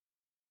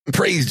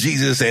Praise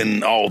Jesus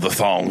and all the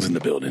thongs in the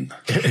building.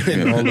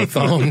 And all the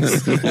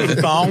thongs. All the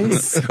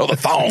thongs. All the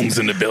thongs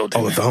in the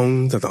building. Oh,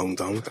 the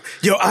thong.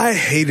 Yo, I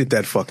hated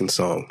that fucking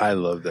song. I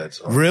love that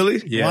song.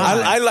 Really? Yeah.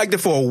 I liked it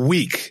for a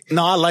week.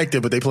 No, I liked it,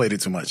 but they played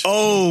it too much.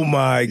 Oh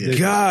my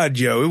God,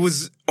 yo. It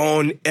was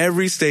on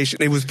every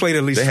station. It was played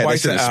at least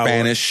twice an hour.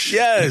 Spanish.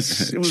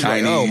 Yes. It was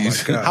Chinese. like, oh my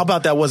God. How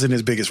about that wasn't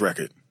his biggest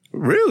record?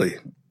 Really?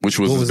 Which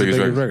was his biggest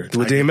record?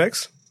 With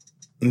DMX?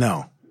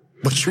 No.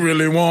 What you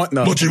really want?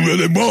 No. What you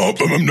really want?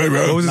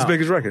 What was his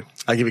biggest record?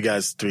 I'll give you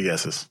guys 3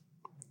 guesses.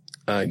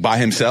 By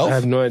himself? I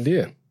have no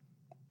idea.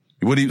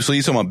 So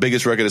you talking about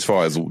biggest record as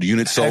far as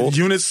units sold?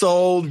 Units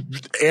sold,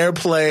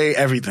 airplay,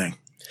 everything.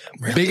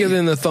 Bigger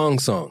than the thong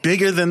song.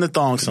 Bigger than the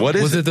thong song. What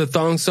is Was it the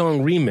thong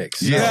song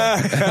remix?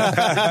 Yeah. With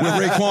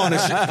Raekwon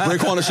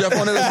the chef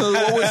on it?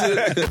 What was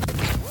it?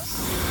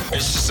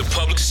 It's just a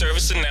public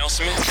service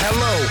announcement.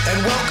 Hello,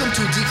 and welcome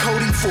to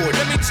Decoding 40.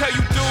 Let me tell you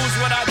dudes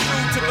what I do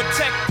to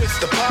protect this.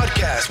 The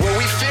podcast where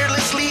we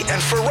fearlessly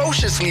and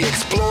ferociously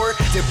explore,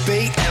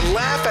 debate, and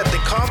laugh at the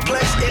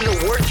complex inner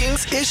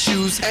workings,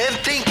 issues, and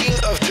thinking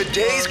of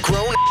today's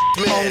grown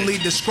men. Only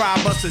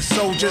describe us as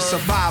soldiers,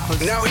 survivors.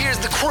 Now here's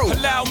the crew.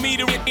 Allow me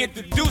to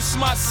introduce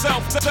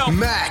myself.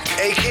 Mac,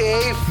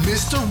 a.k.a.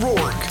 Mr.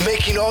 Rourke,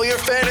 making all your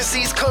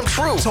fantasies come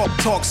true.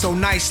 Talk so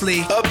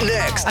nicely. Up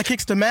next, I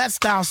kicks the mad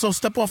style, so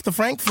step off the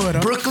Frankfurter.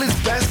 Brooklyn's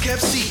best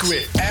kept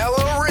secret, Al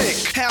Rick.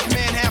 Half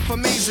man, half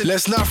amazing.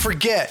 Let's not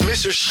forget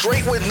Mr.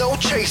 Straight with No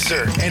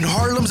Chaser and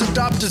Harlem's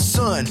adopted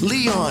son,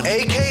 Leon,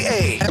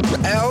 a.k.a.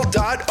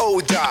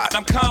 L.O.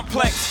 I'm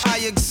complex. I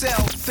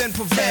excel, then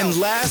prevail. And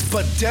last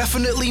but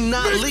definitely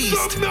not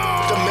least, the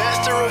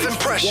master of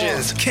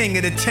impressions, King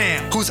of the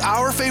town. who's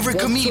our favorite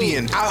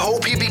comedian. I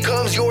hope he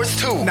becomes yours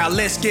too. Now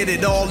let's get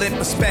it all in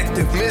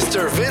perspective.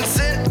 Mr.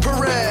 Vincent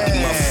Perez.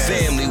 My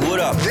family, what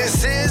up?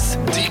 This is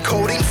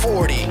Decoding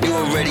 40. You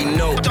already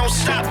know. Don't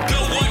stop.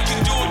 No one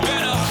can do it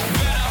better.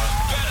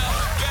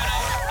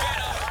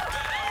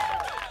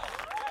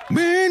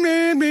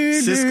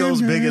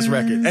 Cisco's biggest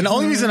record. And the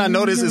only reason I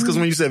know this is because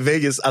when you said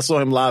Vegas, I saw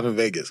him live in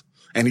Vegas.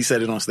 And he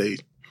said it on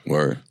stage.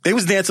 Word. They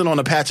was dancing on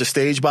a patch of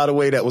stage, by the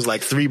way, that was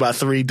like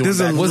 3x3 doing There's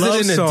a back. Was it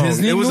love in a song.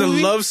 Disney It was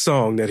movie? a love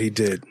song that he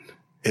did.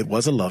 It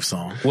was a love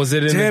song. Was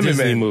it in Damn a it,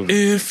 Disney man. movie?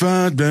 If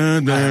I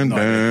dun dun no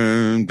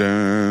dun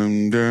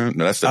dun dun.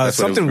 No, that's what it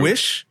Something was.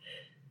 Wish?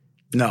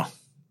 No.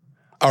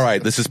 All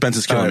right, the suspense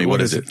is killing All right, me. what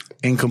What is is it?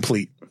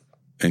 Incomplete.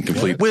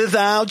 Incomplete.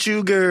 Without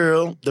You,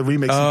 Girl. The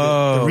remix Oh,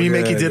 he did. The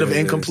remake yeah, he did of yeah,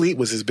 yeah. Incomplete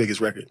was his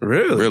biggest record.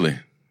 Really? Really?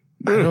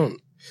 I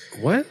don't.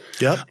 What?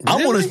 Yep.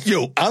 I want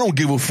to. I don't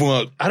give a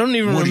fuck. I don't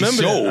even What he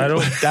remember sold. that. I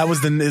don't. That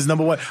was his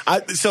number one.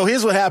 So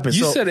here's what happened.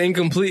 You so, said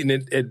incomplete,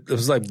 and it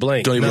was like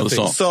blank. Don't even know the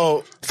Nothing.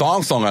 song.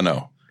 So Song I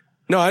know.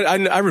 No,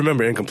 I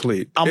remember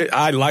Incomplete.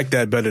 I like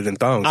that better than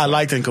Thongs. I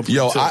liked Incomplete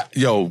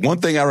too. One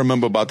thing I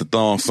remember about the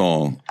thong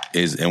song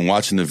is, and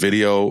watching the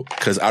video,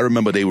 because I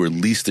remember they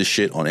released this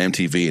shit on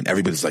MTV, and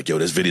everybody's like, "Yo,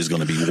 this video's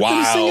gonna be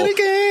wild." Sing it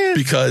again.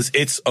 Because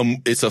it's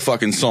a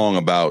fucking song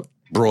about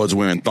broads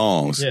wearing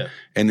thongs, Yeah.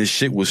 and this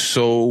shit was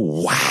so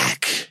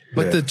whack.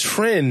 But the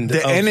trend,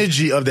 The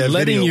energy of that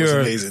letting video was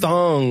your amazing.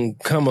 thong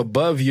come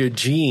above your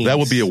jeans. That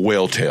would be a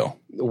whale tail.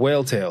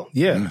 whale tail.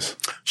 Yeah.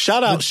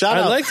 Shout out.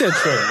 I like that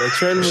trend. That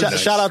trend was nice.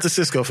 Shout out to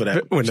Cisco for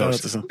that. Well, no,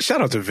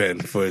 shout out to Vin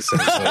for his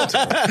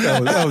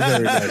that was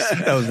very nice.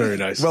 That was very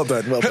nice. Well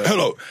done. Well done.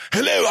 Hello,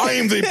 I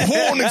am the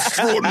porn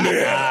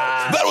extraordinaire.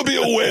 That would be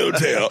a whale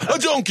tail, a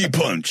donkey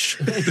punch,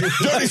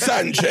 Dirty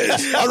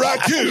Sanchez, a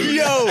raccoon.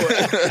 Yo,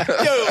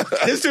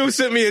 this dude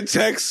sent me a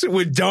text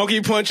with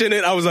donkey punch in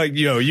it. I was like,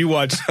 yo, you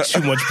watch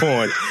too much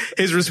porn.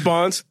 His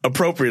response,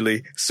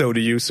 appropriately, so do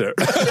you, sir.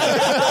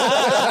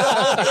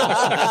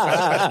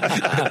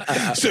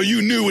 So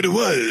you knew what it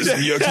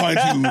was. You're trying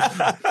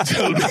to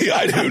tell me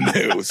I don't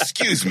know.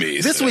 Excuse me.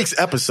 This week's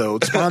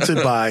episode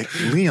sponsored by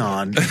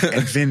Leon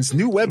and Vin's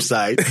new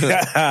website,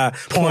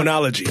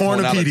 Pornology.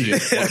 Pornopedia.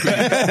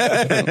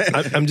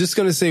 I'm just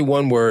going to say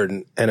one word,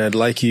 and I'd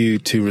like you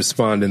to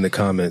respond in the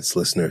comments,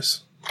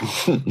 listeners.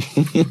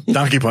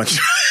 Donkey punch.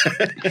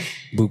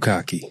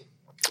 Bukkake.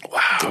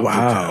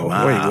 Wow.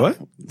 Wait, what?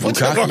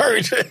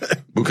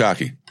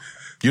 Bukkake.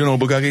 You know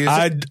what bukkake is?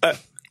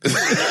 Hold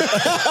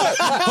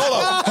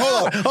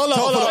on.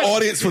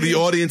 For the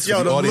audience.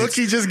 Yo, the audience, look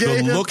he just gave The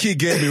him? look he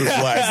gave me was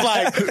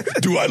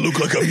like, do I look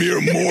like a mere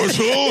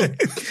morsel?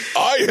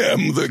 I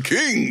am the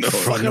king.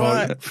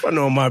 I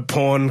know my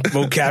porn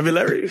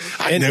vocabulary.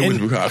 I know it's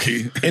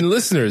bukkake. And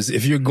listeners,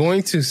 if you're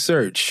going to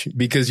search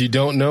because you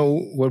don't know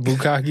what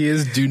bukkake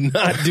is, do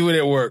not do it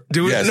at work.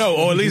 Do it, Yes. no,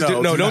 or at least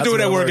No, don't do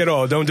it at work work. at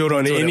all. Don't do it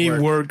on do it at any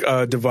work.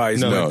 device.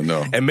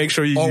 No. And make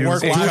sure you Or use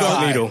work Wi-Fi.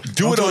 incognito.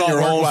 Do it on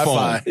your own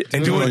phone.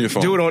 And Do it on your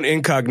phone. Do it on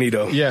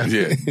incognito. Yeah.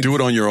 Yeah, do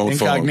it on your own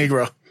phone.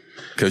 Incognito.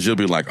 Because you'll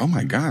be like, oh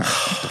my God,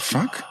 what the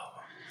fuck?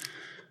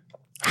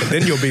 And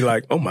then you'll be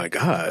like, oh my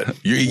God.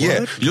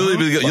 You'll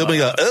be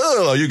like,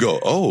 oh, you go,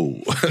 oh.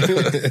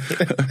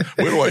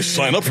 Where do I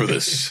sign up for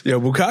this? Yo,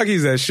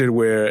 Bukkake's that shit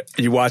where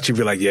you watch, you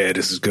be like, yeah,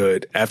 this is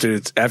good. After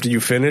you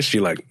finish,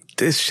 you're like,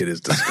 this shit is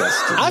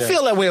disgusting. I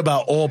feel that way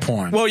about all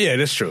porn. Well, yeah,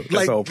 that's true. That's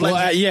Like- all porn.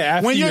 like- yeah.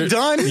 After when you're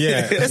done,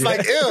 yeah, it's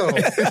like,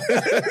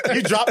 ew.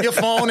 You drop your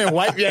phone and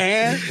wipe your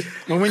hand.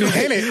 But when you're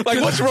in it, like,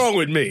 what's wrong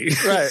with me?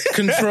 right.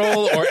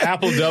 Control or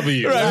Apple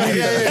W. Right,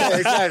 yeah,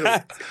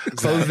 exactly.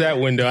 Close that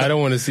window. I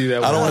don't want to see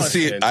that. I don't want once to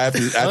see it. again. I have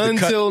to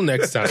Until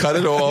next time. cut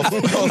it off.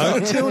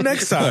 Until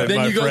next time, Then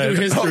my you go friend.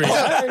 through history.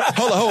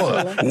 Hold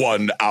on.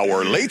 1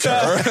 hour later.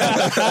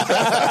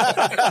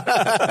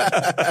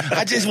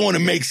 I just want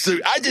to make sure.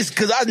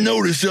 Because I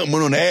noticed something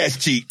on the ass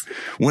cheek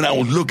when I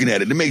was looking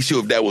at it to make sure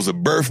if that was a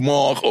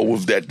birthmark or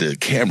was that the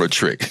camera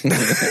trick.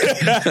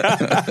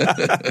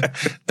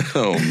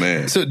 Oh,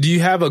 man. So, do you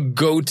have a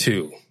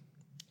go-to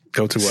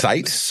Go to what?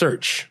 Site?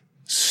 search?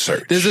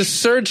 Search. There's a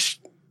search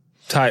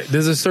type.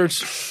 There's a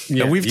search.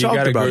 Yeah, we've you talked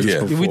gotta about go- this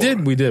Yeah. before.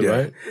 We did, Yeah.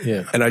 right?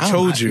 Yeah. And I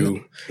told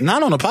you.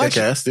 Not on a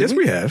podcast. did Yes,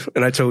 we have.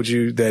 And I told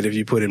you that if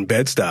you put in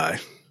Bed-Stuy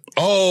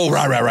Oh,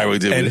 right. We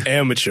did. and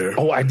amateur,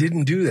 Oh, I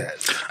didn't do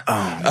that.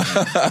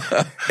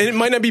 and it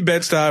might not be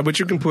Bed-Stuy, but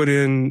you can put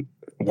in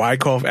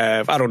Wyckoff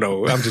Ave. I don't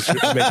know. I'm just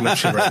making up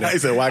shit right now. He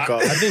said, why call?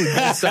 I think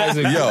bedsides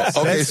are Yo,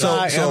 okay, That's so,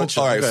 not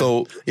amateur. all right, Okay.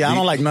 so. Yeah, I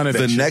don't like none of that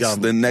The shit next, y'all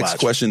the next watch.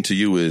 question to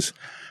you is,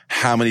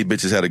 how many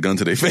bitches had a gun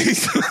to their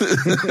face?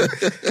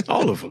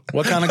 All of them.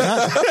 What kind of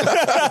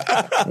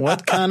gun?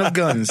 What kind of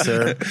gun,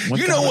 sir?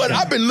 You know what?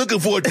 I've been looking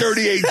for a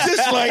 38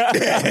 just like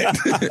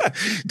that.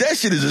 That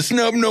shit is a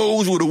snub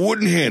nose with a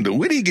wooden handle.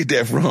 Where did you get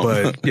that from?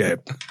 But yeah,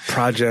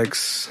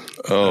 projects.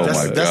 oh That's,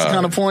 my that's God. the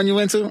kind of porn you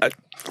into?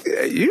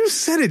 You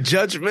said it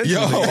judgmentally. Yo,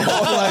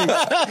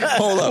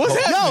 hold up.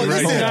 No,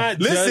 listen. not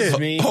judge Listen.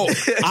 me.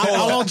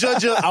 I won't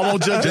judge your. I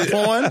won't judge your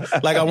porn.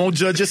 Like I won't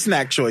judge your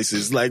snack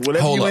choices. Like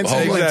whatever you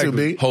into, you into,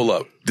 B. Hold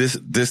up. This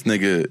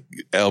nigga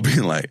L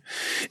being like,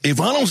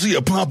 if I don't see a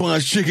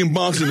Popeye's chicken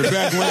box in the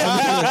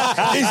background,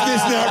 it's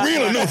just not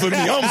real enough for me.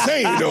 I'm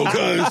saying though,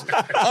 cause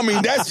I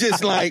mean that's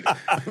just like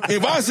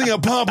if I see a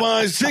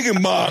Popeye's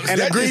chicken box And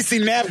a that greasy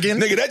napkin.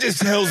 nigga, that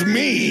just tells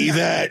me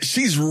that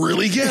she's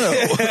really ghetto.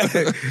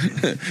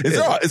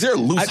 Is there a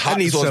loose I hot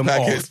need sauce some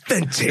packet?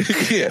 authentic.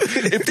 Yeah.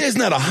 If there's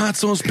not a hot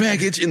sauce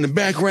package in the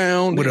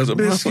background With there's a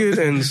biscuit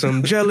and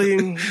some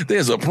jelly.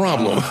 there's a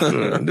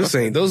problem. This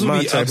ain't Those would my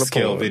be type of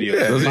upscale porn.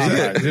 videos.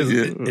 Yeah.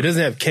 It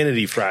doesn't have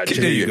Kennedy fried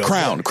chicken. There you go.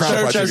 Crown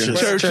fried chicken.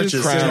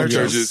 Crown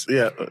churches.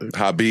 Yeah.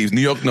 Habib's.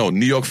 New York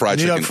fried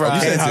New York chicken. fried- Oh,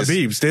 you Hey, said this.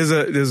 Habib's.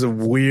 There's a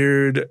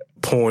weird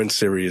porn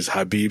series,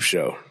 Habib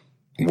Show.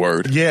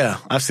 Word. Yeah,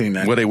 I've seen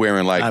that. What they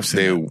wearing? Like I've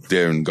seen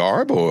they're in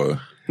garb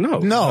or?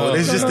 No,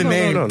 it's just the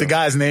name. no. The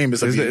guy's name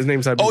is His Habib.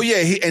 name's Habib. Oh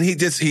yeah, he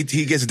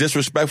gets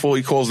disrespectful.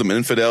 He calls them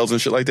infidels and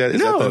shit like that.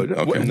 Is No. that the,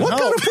 okay. What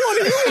kind of porn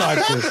are you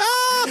watching?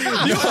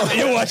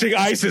 You're watching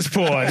ISIS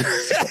porn.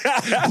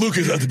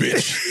 Lucas, that's a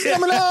bitch. She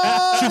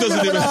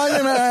doesn't even.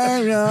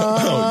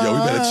 Oh, yo, we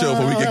better chill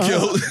before we get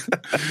killed.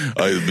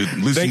 All right,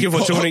 listen, Thank you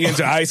for tuning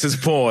into ISIS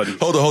porn.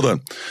 Hold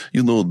on.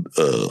 You know,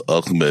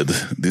 Ahmed,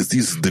 this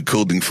is the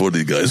coding for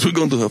the guys. We're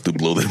going to have to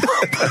blow them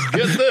up.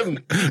 Get them.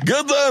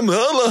 Get them.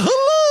 Hello.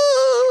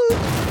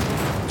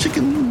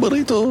 Chicken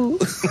burrito.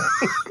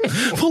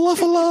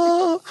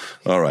 Falafel.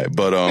 All right,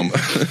 but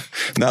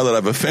now that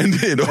I've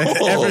offended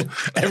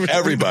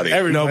everybody.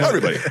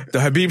 The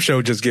Habib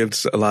Show just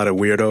gives a lot of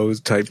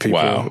weirdos type people.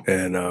 Wow.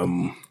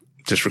 And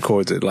just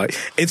records it. Like,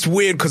 it's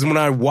weird because when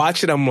I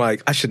watch it, I'm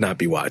like, I should not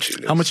be watching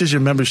this. How much is your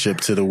membership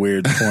to the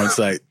weird porn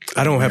site?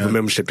 I don't have a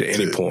membership to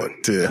any porn.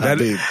 to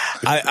Habib.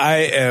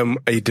 I am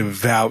a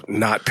devout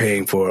not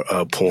paying for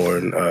a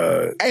porn.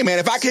 Hey man,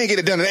 if I can't get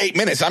it done in 8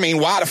 minutes, I mean,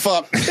 why the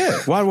fuck? Yeah,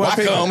 why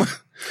pay? come?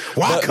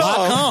 Why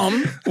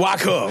come?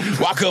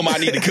 Why come I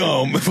need to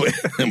come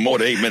in more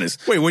than 8 minutes?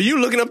 Wait, were you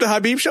looking up the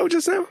Habib Show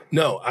just now?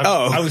 No,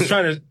 I was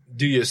trying to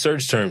do your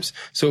search terms.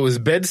 So it was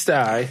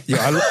Bed-Stuy.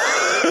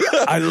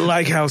 I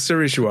like how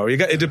serious you are.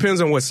 It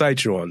depends on what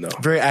site you're on, though.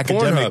 Very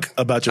academic Pornhub.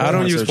 about your I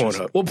don't porn use searches.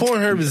 Pornhub. Well,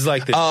 Pornhub is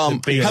like the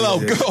Hello,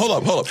 hold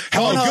up.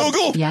 Hello,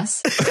 Google.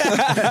 Yes.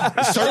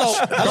 Search.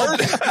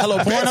 Hello,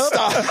 Pornhub.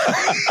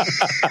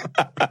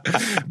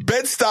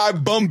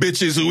 Bed-Stuy bum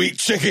bitches who eat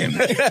chicken.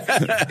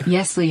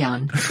 Yes,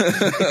 Leon.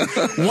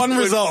 One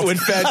result. With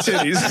fat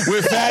titties.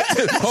 With fat,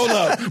 hold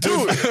up.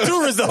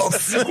 Two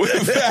results.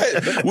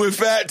 With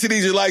fat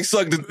titties, you like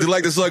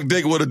to suck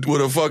dick with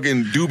a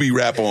fucking doobie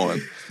wrap on.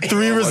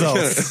 3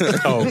 results.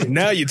 Oh,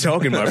 now you're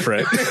talking, my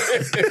friend.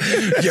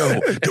 Yo,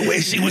 the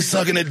way she was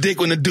sucking a dick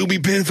when the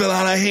doobie pin fell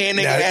out of her hand,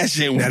 nigga, that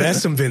shit. Now that's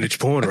some vintage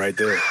porn right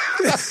there.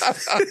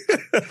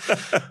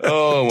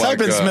 Oh my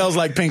Type in God. smells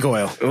like pink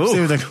oil. See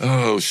what they-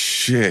 Oh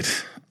shit.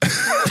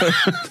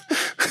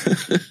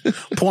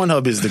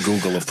 Pornhub is the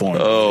Google of porn.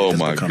 Oh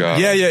my God.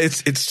 Yeah,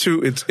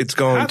 it's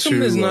gone How to. come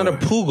there's not a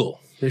Poogle?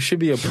 There should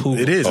be a Poogle.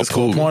 It is. It's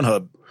called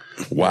Pornhub.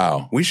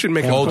 Wow. We should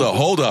make. Hold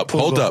up.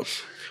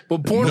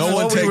 But Pornhub, No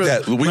one take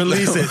that.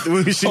 Release it.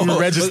 We should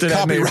register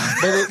that name.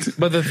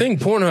 But the thing,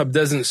 Pornhub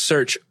doesn't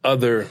search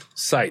other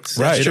sites.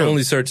 Right. It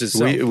only searches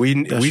itself.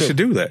 We should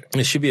do that.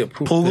 It should be a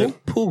Poogle.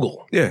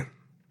 Poogle. Yeah.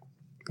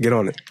 Get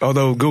on it.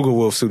 Although Google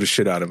will sue the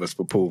shit out of us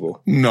for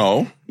Poogle.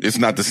 No, it's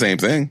not the same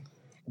thing.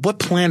 what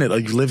planet are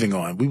you living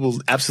on? We will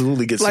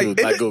absolutely get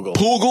sued by Google.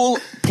 Poogle,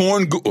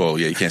 porn, Google. Oh,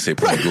 yeah, you can't say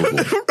porn Google.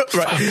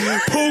 Right.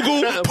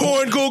 Poogle,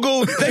 porn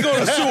Google, they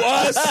gonna sue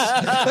us?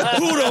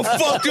 Who the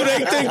fuck do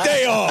they think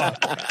they are?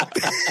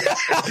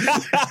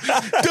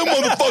 Them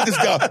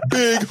motherfuckers got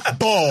big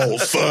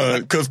balls,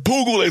 son, because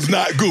Poogle is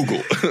not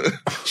Google.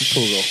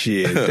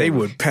 Shit, they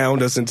would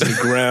pound us into the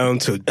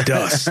ground to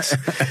dust.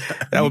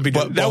 That would be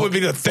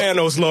the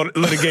Thanos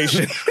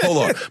litigation.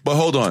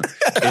 Hold on.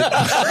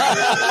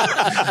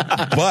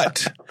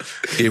 But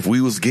if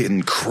we was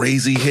getting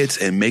crazy hits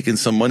and making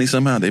some money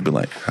somehow, they'd be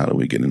like, how do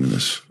we get into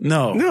this?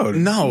 No,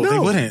 they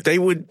wouldn't. They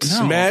would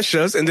smash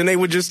us and then they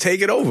would just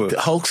take it over. The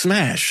Hulk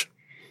smash.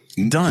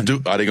 Done.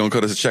 Are they going to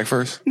cut us a check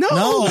first? No.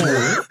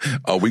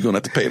 Are we going to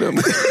have to pay them?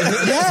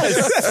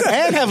 Yes.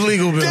 And have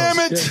legal bills. Damn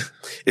it. Yeah.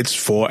 It's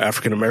for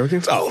African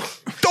Americans? Oh.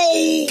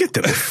 Get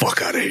the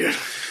fuck out of here.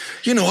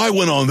 You know, I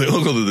went on there.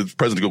 Look at the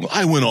president.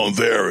 I went on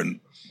there and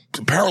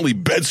apparently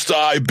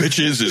Bed-Stuy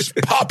bitches is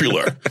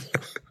popular.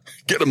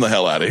 Get them the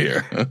hell out of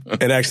here.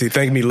 And actually,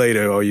 thank me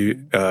later, all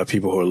you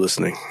people who are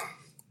listening.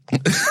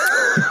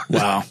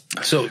 Wow.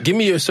 So give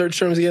me your search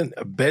terms again.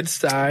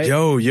 Bed-Stuy.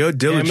 Yo, your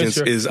diligence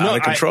is out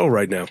of control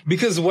right now.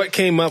 Because what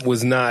came up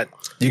was not.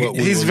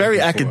 He's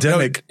very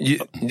academic.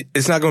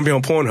 It's not going to be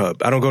on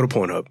Pornhub. I don't go to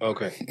Pornhub.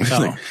 Okay.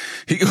 No.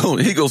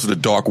 He goes to the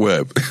dark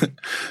web.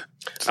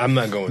 I'm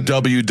not going.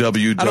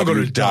 www. I don't go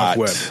to the dark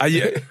web.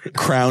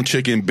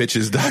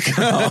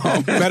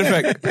 crownchickenbitches.com. Matter of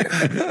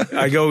fact,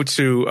 I go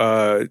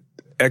to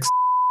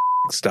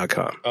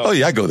x.com. Oh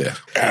yeah, I go there.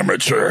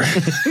 Amateur.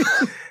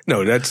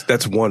 No,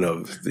 that's one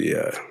of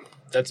the.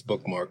 That's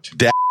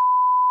bookmarked.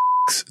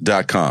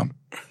 .com.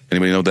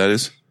 Anybody know what that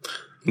is?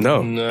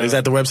 No. Is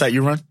that the website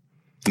you run?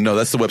 No,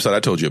 that's the website I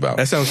told you about.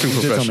 That sounds too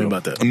professional. Tell me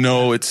about that.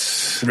 No,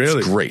 it's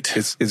great.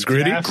 It's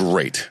gritty.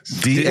 Great.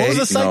 What was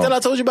the site that I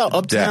told you about?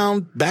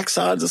 Uptown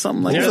Backsides or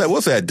something like that?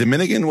 What's that?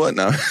 Dominican? What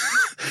now?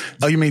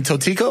 Oh, you mean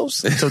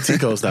Toticos?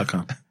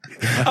 Toticos.com.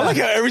 I like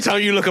how every time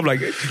you look up,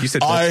 like you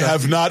said, I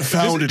have not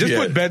found it yet.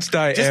 Just put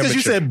Bed-Stuy. Just because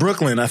you said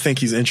Brooklyn, I think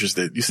he's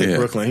interested. You said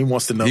Brooklyn. He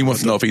wants to know. He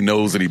wants to know if he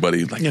knows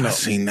anybody. Like, I've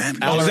seen that. Is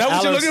that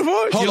what you're looking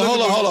for? Hold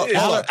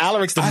on.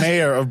 Alaric's the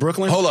mayor of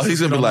Brooklyn. Hold on. He's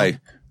going to be like,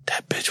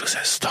 that bitch was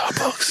at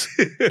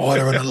Starbucks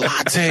ordering a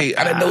latte.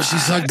 I didn't know she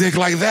sucked dick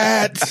like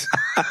that.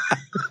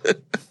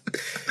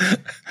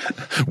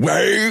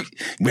 Where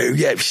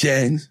you at,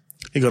 Shane?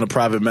 He's going to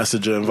private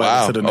message and invite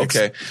us to the next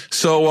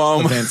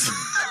So, events.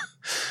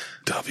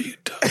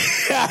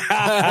 Bed-Stuy.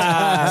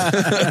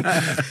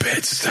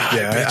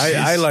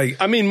 Yeah, I like.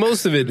 I mean,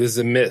 most of it is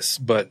a miss,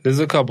 but there's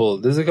a couple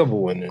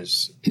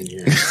winners in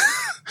here.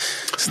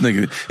 This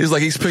nigga, it's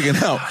like he's picking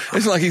out.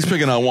 It's like he's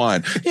picking out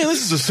wine. Yeah,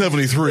 this is a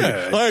 73.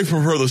 Yeah. I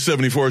prefer the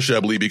 74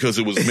 Chablis because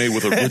it was made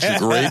with a richer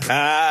grape.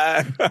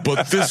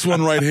 But this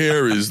one right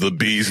here is the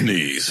bee's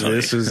knees.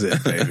 This is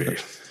it, baby.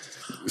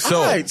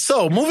 All right,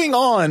 so moving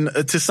on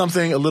to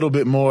something a little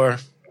bit more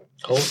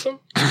Wholesome?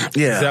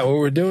 Yeah. Is that what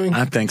we're doing?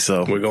 I think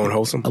so. We're going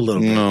wholesome? A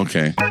little bit.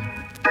 Okay.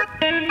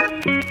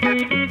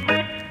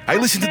 I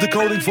listen to the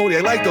Golden 40. I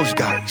like those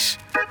guys.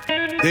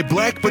 They're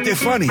black, but they're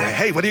funny.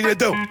 Hey, what are you going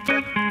to do?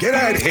 Get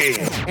out of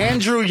here.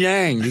 Andrew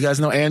Yang. You guys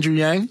know Andrew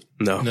Yang?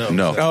 No.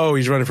 No. Oh,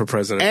 he's running for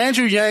president.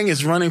 Andrew Yang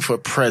is running for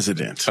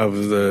president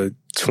Of the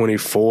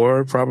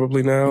 24,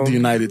 probably now. of the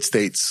United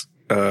States.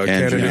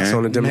 Candidates Yang.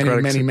 on the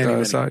Democratic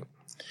Many. side.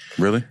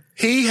 Really?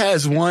 He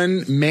has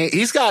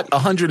he's got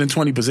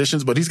 120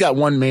 positions, but he's got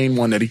one main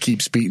one that he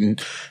keeps beating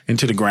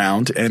into the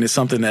ground. And it's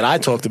something that I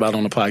talked about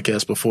on the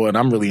podcast before and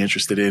I'm really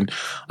interested in,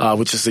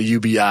 which is the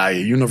UBI, a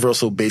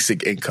Universal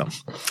Basic Income.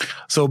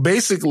 So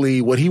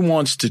basically what he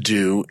wants to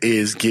do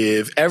is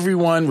give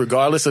everyone,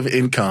 regardless of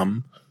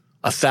income,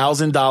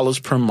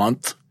 $1,000 per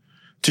month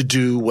to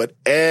do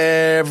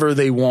whatever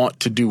they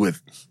want to do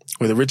with.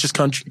 We're the richest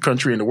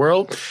country in the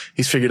world.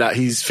 He's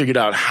figured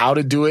out how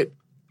to do it.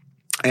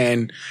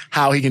 And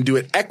how he can do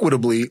it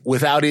equitably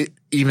without it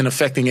even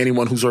affecting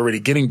anyone who's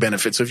already getting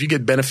benefits. So if you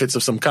get benefits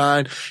of some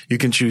kind, you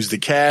can choose the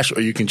cash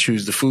or you can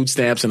choose the food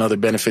stamps and other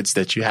benefits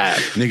that you have.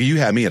 Nigga, you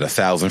had me at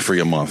 $1,000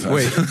 free a month.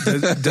 Wait,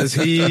 does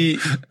he?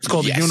 It's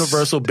called the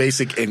Universal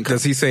Basic Income.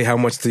 Does he say how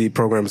much the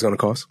program is going to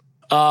cost?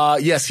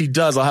 Yes, he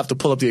does. I'll have to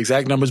pull up the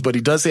exact numbers, but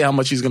he does say how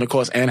much he's going to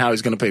cost and how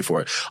he's going to pay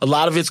for it. A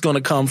lot of it's going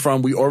to come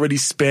from, we already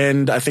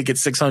spend, I think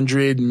it's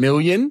 $600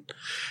 million.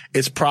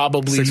 It's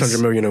probably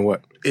 $600 million in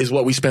what? Is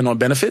what we spend on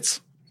benefits.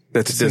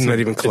 That's not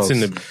even close.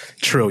 It's in the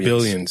trillions.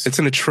 Billions. It's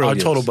in the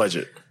trillions. Our total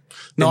budget.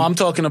 No, I'm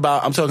talking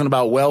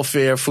about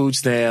welfare, food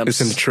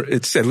stamps.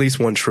 It's at least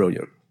 $1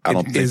 trillion. I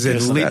don't think it's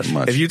that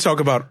much. If you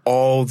talk about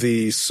all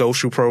the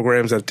social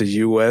programs that the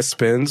U.S.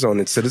 spends on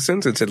its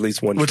citizens, it's at least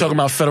 $1 trillion. We're talking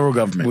about federal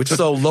government.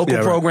 So local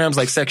right. programs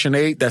like Section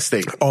 8, that's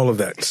state. All of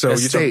that. So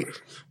That's state.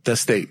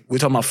 That's state. We're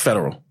talking about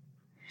federal.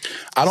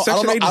 I don't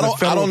know.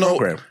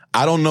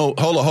 I don't know.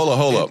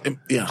 Hold up.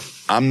 Yeah.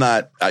 I'm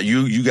not,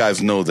 you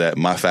guys know that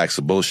my facts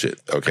are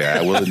bullshit. Okay.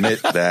 I will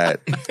admit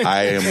that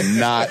I am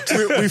not.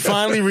 We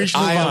finally reached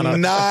Nirvana. I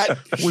am not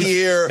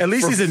here At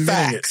least for he's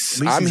admitting facts.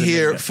 it. I'm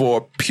here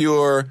for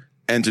pure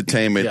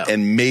entertainment,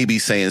 and maybe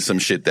saying some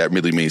shit that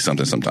really means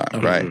something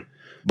sometimes, right?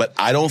 But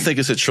I don't think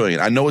it's $1 trillion.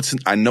 I know it's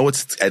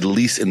at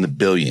least in the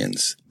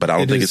billions, but I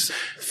don't think it's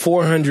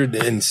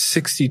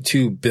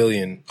 462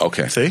 billion.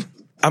 Okay. See?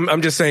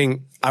 I'm just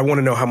saying I want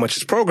to know how much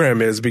this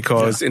program is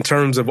because in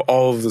terms of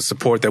all of the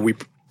support that we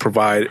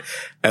provide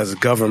as a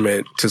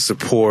government to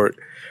support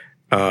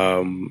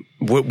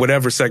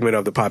whatever segment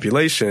of the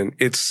population,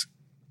 we're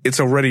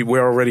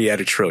already at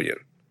 $1 trillion.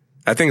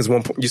 I think it's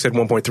you said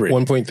 1.3.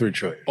 1.3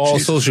 trillion. All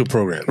social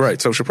programs.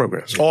 Right, social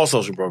programs. All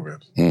social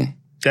programs.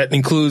 That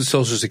includes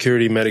Social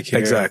Security, Medicare.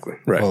 Exactly.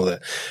 Right. All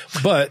that.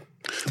 But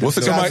what's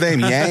the guy's name?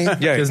 Yang?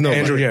 Yeah,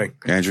 Andrew Yang.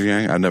 Andrew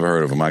Yang? I've never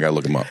heard of him. I gotta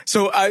look him up.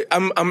 So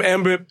I'm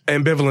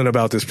ambivalent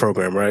about this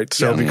program, right?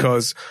 So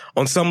because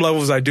on some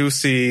levels I do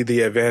see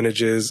the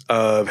advantages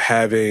of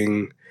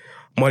having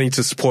money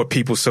to support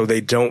people so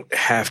they don't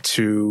have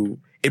to,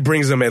 it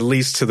brings them at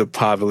least to the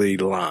poverty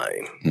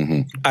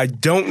line. I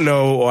don't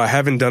know, or I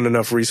haven't done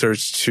enough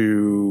research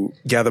to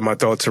gather my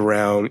thoughts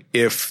around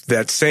if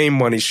that same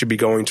money should be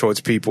going towards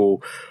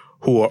people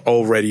who are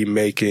already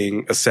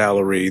making a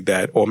salary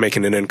or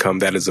making an income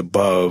that is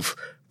above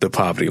the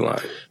poverty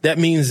line. That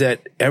means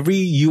that every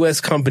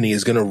U.S. company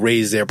is going to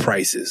raise their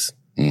prices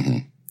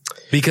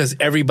because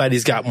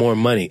everybody's got more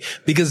money,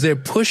 because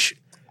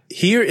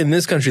here in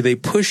this country, they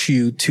push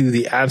you to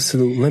the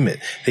absolute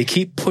limit. They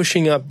keep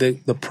pushing up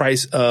the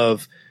price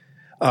of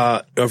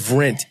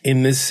rent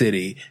in this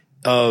city,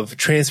 of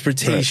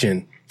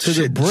transportation to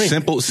the brink.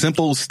 Simple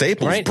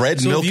staples, right?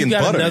 bread, milk, and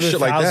butter, and shit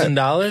like that.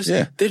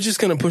 $1,000, they're just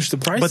going to push the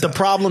price But up. the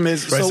problem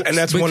is, and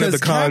that's one of the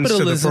cons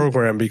to the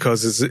program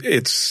because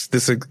it's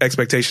this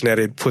expectation that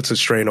it puts a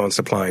strain on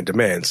supply and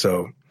demand.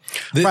 So.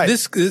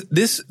 This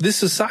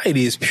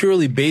society is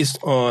purely based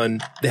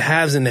on the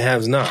haves and the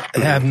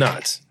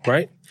have-nots,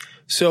 right?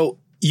 So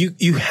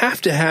you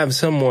have to have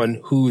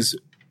someone who's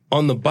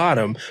on the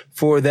bottom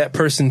for that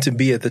person to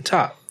be at the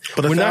top.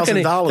 But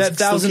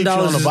 $1,000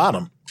 on the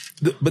bottom.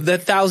 But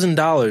that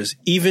 $1,000,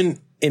 even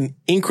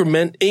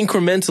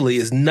incrementally,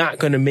 is not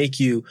going to make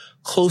you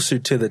closer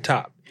to the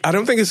top. I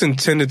don't think it's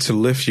intended to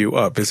lift you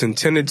up. It's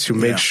intended to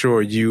make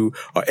sure you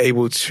are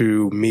able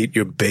to meet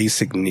your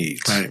basic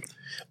needs. Right.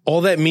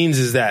 All that means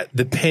is that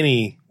the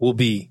penny will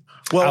be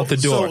out the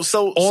door.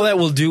 So all that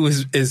will do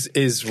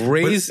is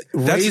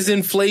raise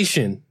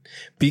inflation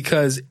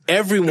because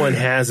everyone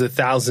has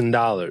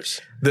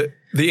 $1,000.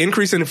 The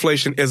increase in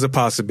inflation is a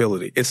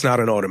possibility. It's not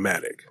an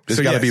automatic.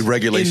 There's got to be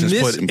regulations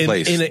put in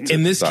place.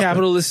 In this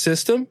capitalist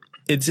system,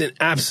 it's an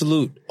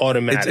absolute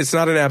automatic. It's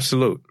not an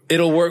absolute.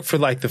 It'll work for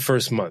like the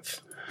first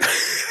month.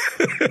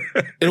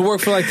 It'll work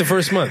for like the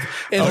first month.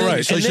 And all then,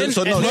 right. So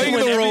playing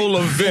the role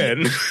of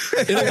Vin.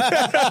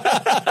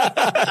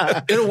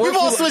 It'll work. We've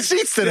all switched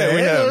seats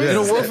today.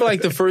 It'll work for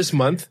like the first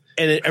month,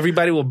 and then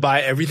everybody will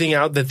buy everything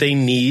out that they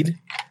need,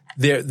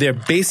 their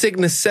basic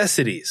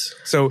necessities.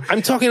 So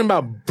I'm talking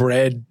about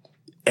bread,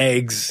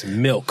 eggs,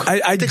 milk.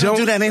 I don't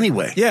do that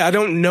anyway. Yeah, I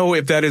don't know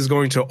if that is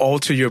going to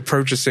alter your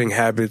purchasing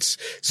habits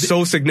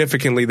so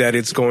significantly that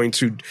it's going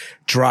to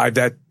drive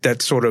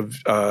that sort of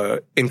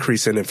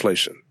increase in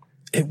inflation.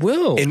 It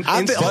will. Hold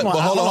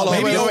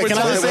on. Wait, can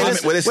I just say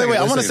this? Wait,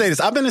 I want to say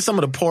this. I've been in some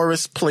of the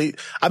poorest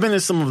I've been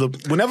in some of the,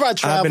 whenever I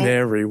travel. I've been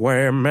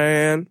everywhere,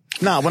 man.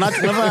 Nah, whenever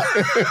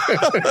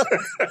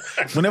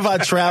I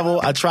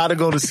travel, I try to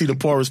go to see the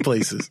poorest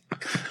places.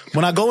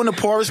 When I go in the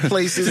poorest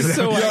places,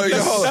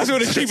 that's where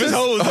the cheapest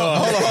hoes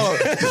are. Hold on.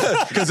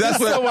 Because that's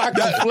what. So I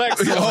can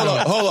flex. Hold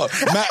on.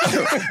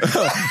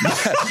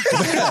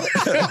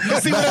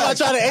 See, whenever I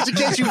try to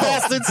educate you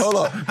bastards. Hold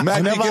on.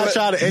 Whenever I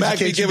try to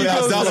educate you giving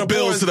out dollar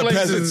bills to the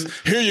peasants.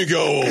 Here you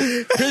go,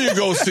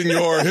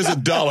 senor. Here's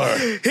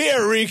 $1.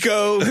 Here,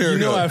 Rico. You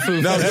know I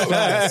food.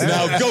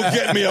 Now go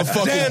get me a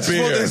fucking Dance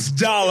beer. for this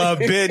 $1,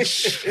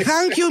 bitch.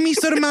 Thank you,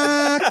 Mr.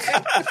 Mac.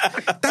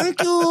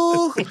 Thank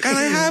you. Can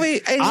I have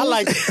it? I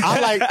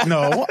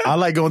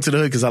like going to the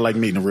hood because I like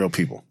meeting the real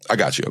people. I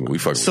got you. We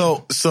fucking.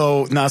 So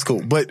it's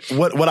cool. But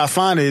what I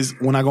find is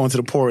when I go into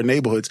the poorer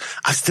neighborhoods,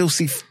 I still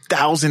see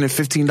 $1,000 and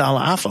 $15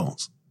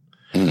 iPhones.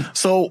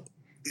 So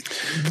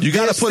you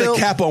got to put a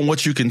cap on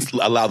what you can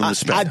allow them to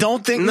spend. I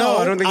don't think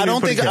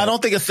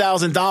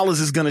 $1,000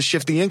 is going to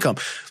shift the income.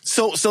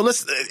 So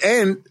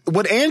and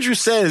what Andrew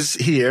says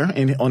here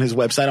on his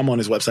website, I'm on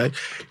his website,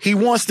 he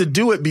wants to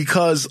do it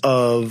because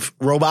of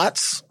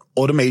robots,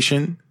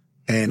 automation,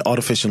 and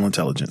artificial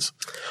intelligence.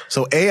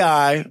 So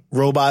AI,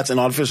 robots, and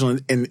artificial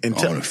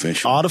intelligence.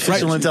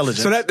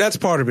 So that's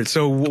part of it.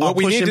 So what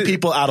we need pushing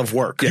people out of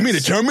work. Yes. You mean the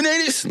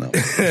Terminators? No.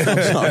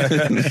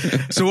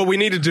 So what we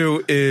need to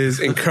do is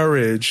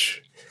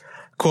encourage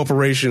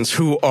corporations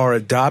who are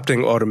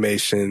adopting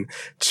automation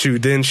to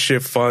then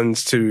shift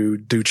funds to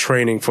do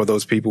training for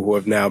those people who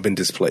have now been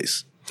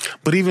displaced.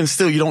 But even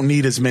still, you don't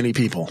need as many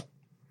people.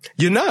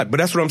 You're not, but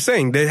that's what I'm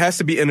saying. There has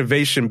to be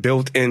innovation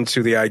built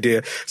into the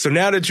idea. So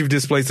now that you've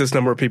displaced this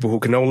number of people who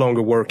can no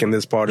longer work in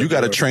this part of You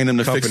got to your train them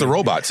to fix the company.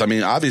 robots. I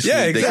mean, obviously,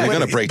 Yeah, exactly. they're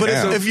going to break But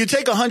down. if you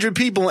take 100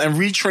 people and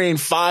retrain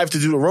 5 to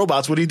do the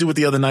robots, what do you do with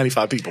the other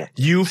 95 people?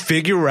 You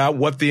figure out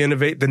what the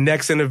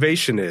next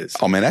innovation is.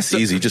 Oh man, that's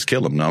easy. Just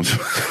kill them. No,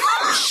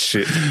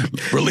 Shit.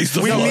 release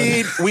the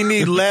flood. We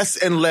need less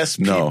and less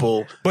No.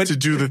 people to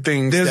do the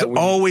things There's that we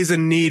always a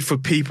need for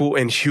people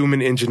and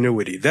human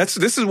ingenuity. This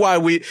is why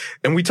we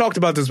talked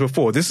about this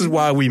before. This is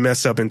why we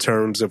mess up in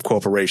terms of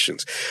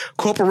corporations.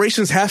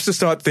 Corporations have to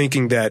start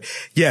thinking that,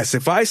 yes,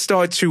 if I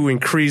start to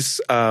increase,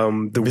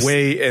 the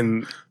way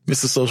and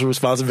Mr. Social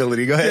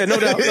Responsibility. Go ahead. Yeah, no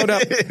doubt, no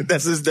doubt.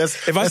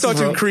 If I start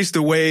to increase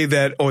the way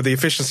or the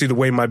efficiency of the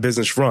way my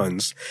business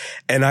runs,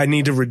 and I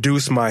need to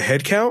reduce my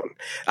headcount,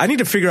 I need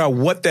to figure out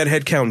what that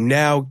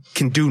headcount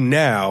can do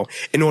now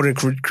in order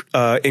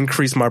to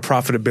increase my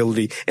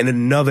profitability in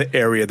another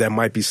area that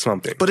might be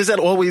slumping. But is that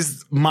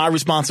always my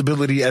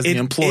responsibility as the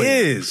employer?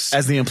 It is.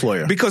 As the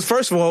employer. Because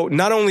first of all,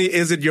 not only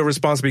is it your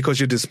responsibility because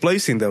you're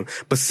displacing them,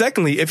 but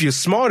secondly, if you're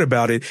smart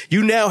about it,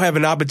 you now have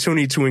an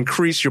opportunity to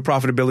increase your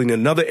profitability in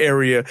another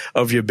area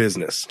of your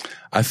business.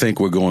 I think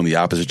we're going the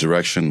opposite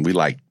direction.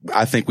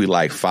 I think we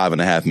like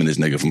 5.5 minutes,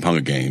 nigga, from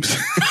Hunger Games.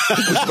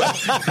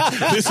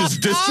 This is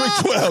District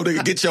 12,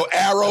 nigga. Get your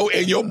arrow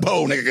and your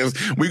bow, nigga, because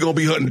we're going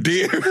to be hunting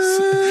deers.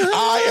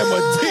 I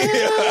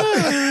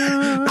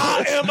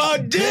am a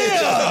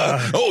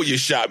deer. Oh, you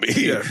shot me.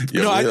 Yeah.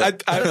 No, I'm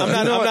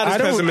not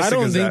as pessimistic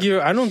as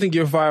that. I don't think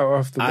you're far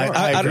off the mark.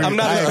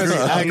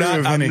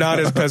 I'm not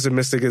as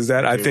pessimistic as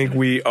that. I think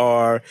we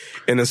are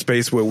in a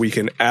space where we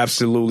can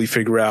absolutely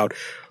figure out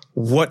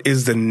what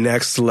is the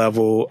next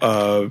level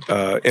of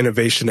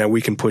innovation that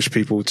we can push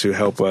people to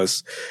help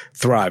us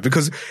thrive.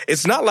 Because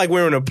it's not like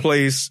we're in a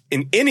place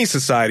in any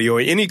society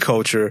or any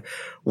culture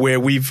where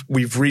we've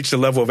reached a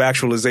level of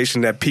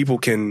actualization that people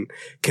can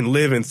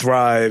live and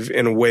thrive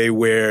in a way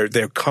where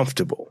they're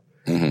comfortable.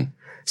 Mm-hmm.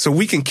 So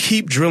we can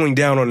keep drilling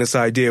down on this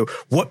idea of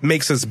what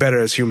makes us better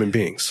as human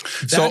beings.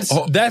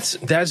 That's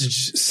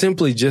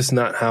simply just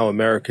not how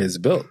America is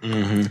built.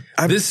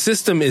 Mm-hmm. This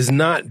system is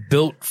not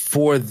built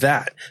for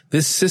that.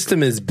 This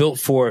system is built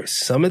for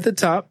some at the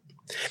top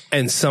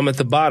and some at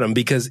the bottom,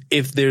 because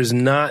if there's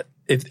no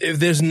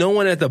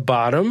one at the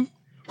bottom,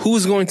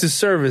 who's going to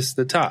service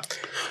the top?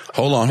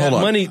 Hold on.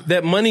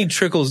 That money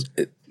trickles.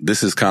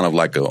 This is kind of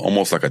like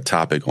almost like a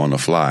topic on the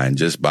fly. And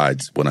just by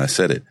when I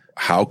said it,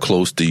 how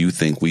close do you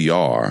think we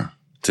are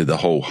to the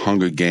whole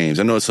Hunger Games?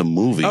 I know it's a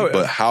movie,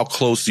 but how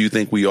close do you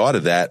think we are to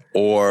that?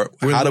 Or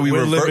how do we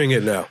reverse? We're living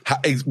it now.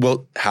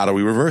 How do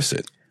we reverse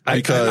it?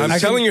 Because I'm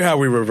telling you how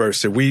we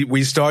reverse it.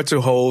 We start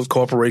to hold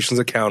corporations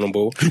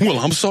accountable. Well,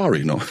 I'm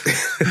sorry. No.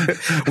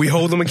 We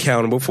hold them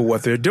accountable for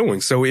what they're doing.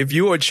 So if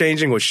you are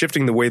changing or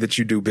shifting the way that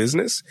you do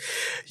business,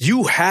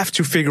 you have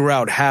to figure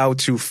out how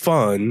to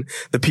fund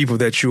the people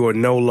that you are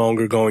no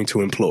longer going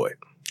to employ.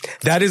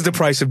 That is the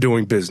price of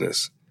doing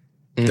business.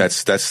 That's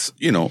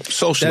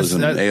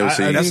socialism.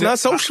 AOC. That's not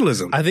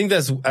socialism. I think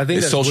that's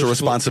social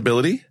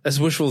responsibility. That's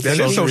wishful thinking.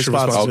 thinking. That is social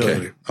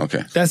responsibility.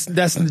 Okay. That's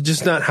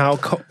just not how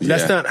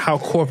that's not how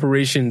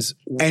corporations.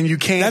 And you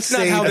can't. That's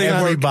not how they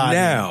work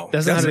now.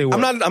 That's not how they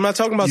work. I'm not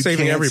talking about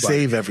saving everybody.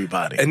 Save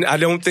everybody. And I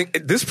don't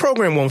think this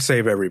program won't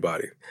save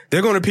everybody.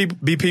 They're going to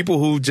be people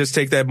who just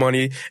take that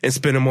money and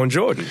spend them on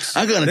Jordans.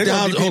 I got They're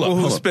going to be people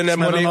who spend that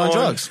money on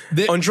drugs.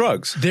 On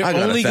drugs. They're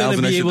only going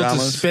to be able to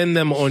spend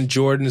them on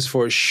Jordans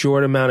for a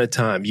short amount of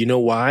time. You know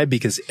why?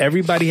 Because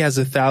everybody has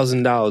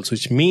 $1,000,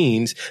 which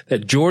means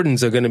that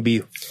Jordans are going to be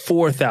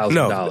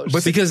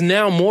 $4,000. Because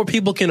now more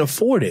people can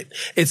afford it.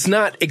 It's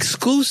not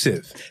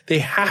exclusive. They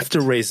have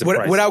to raise the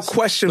price. Without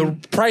question.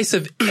 The price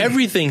of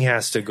everything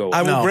has to go up.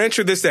 I will grant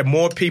you this, that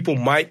more people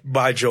might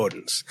buy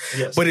Jordans.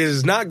 Yes. But it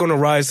is not going to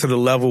rise to the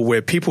level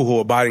where people who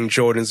are buying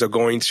Jordans are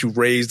going to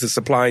raise the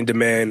supply and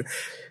demand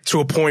to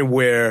a point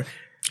where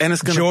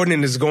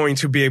Jordan is going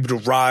to be able to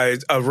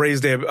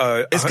raise their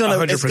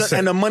 100%.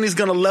 And the money's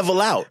going to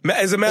level out.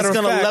 As a matter of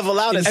fact, it's going to level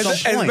out at some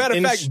point. As a matter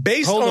of fact,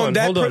 based on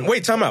that,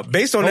 wait, time out.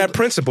 Based on that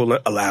principle,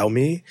 allow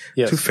me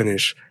to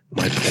finish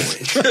my point.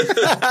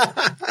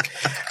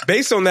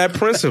 Based on that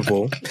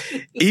principle,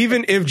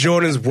 even if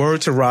Jordans were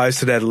to rise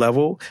to that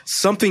level,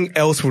 something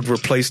else would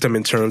replace them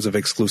in terms of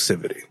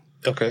exclusivity.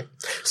 Okay.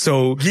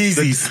 So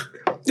Yeezys.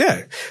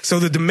 So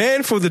the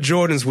demand for the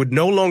Jordans would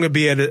no longer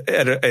be at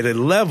a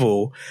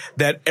level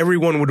that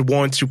everyone would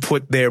want to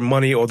put their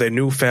money or their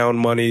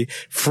newfound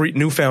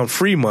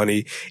free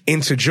money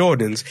into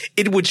Jordans.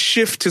 It would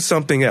shift to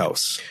something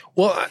else.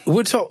 Well,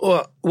 we're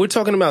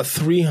talking about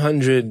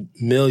 300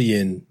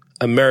 million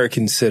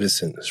American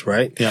citizens,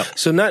 right? Yeah.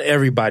 So not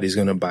everybody's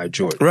going to buy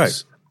Jordans.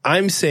 Right.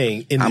 I'm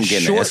saying in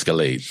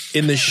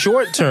the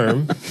short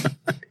term,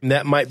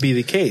 that might be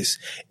the case.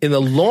 In the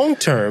long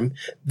term,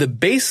 the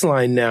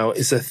baseline now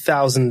is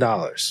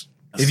 $1,000.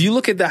 If you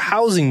look at the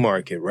housing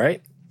market,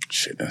 right?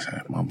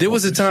 There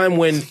was a time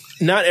when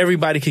not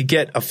everybody could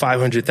get a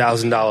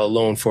 $500,000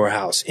 loan for a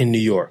house in New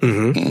York,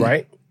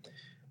 right?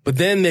 But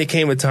then there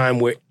came a time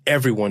where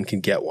everyone can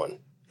get one.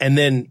 And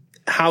then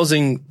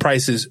housing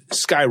prices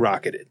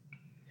skyrocketed.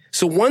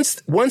 So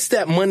once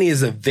that money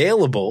is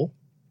available,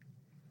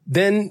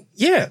 then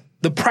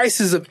the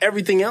prices of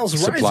everything else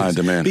rises. Supply and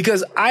demand.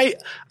 Because I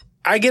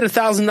get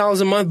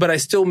 $1,000 a month, but I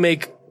still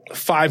make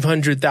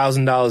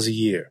 $500,000 a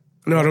year.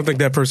 No, I don't think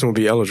that person would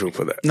be eligible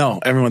for that. No,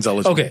 everyone's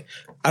eligible. Okay.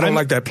 I don't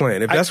like that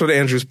plan. If that's what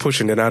Andrew's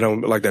pushing, then I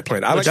don't like that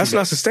plan. That's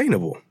not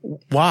sustainable.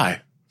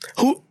 Why?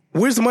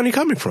 Where's the money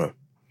coming from?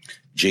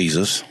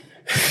 Jesus.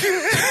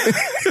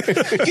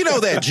 You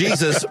know that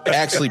Jesus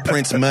actually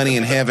prints money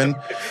in heaven?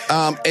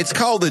 It's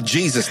called the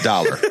Jesus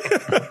dollar.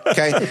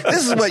 Okay?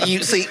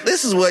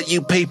 This is what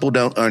you people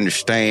don't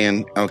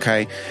understand.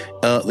 Okay?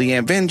 The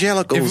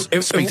evangelicals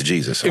speak to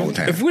Jesus all the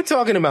time. If we're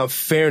talking about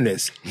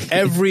fairness,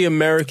 every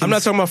American... I'm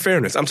not talking about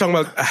fairness. I'm talking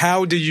about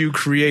how do you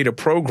create a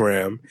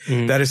program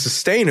that is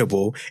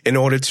sustainable in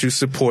order to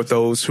support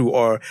those who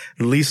are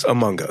least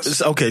among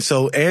us? Okay,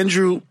 so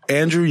Andrew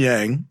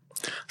Yang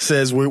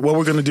says what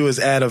we're going to do is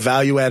add a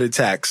value-added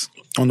tax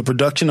on the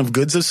production of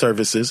goods or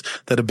services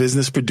that a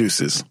business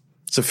produces.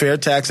 It's a fair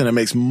tax, and it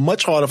makes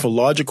much harder for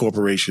larger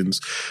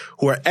corporations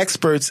who are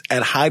experts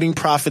at hiding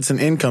profits and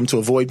income to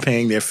avoid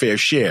paying their fair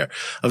share.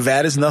 A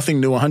VAT is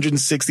nothing new.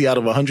 160 out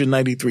of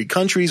 193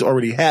 countries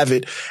already have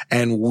it,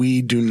 and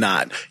we do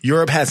not.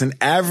 Europe has an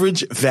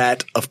average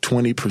VAT of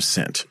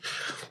 20%.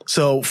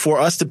 So for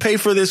us to pay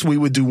for this, we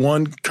would do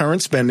one,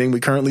 current spending.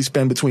 We currently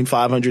spend between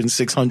 500 and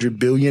 600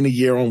 billion a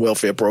year on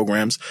welfare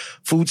programs,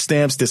 food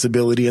stamps,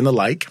 disability, and the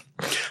like.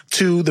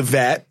 Two, the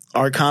VAT.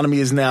 Our economy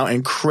is now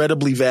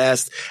incredibly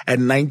vast at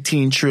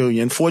 19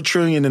 trillion, 4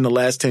 trillion in the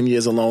last 10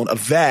 years alone. A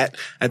VAT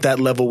at that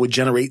level would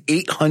generate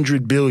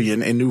 800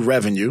 billion in new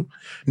revenue.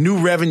 New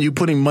revenue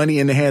putting money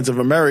in the hands of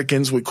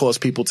Americans would cause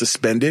people to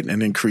spend it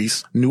and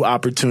increase new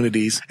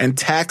opportunities. And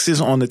taxes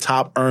on the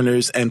top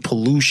earners and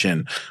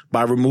pollution.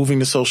 By removing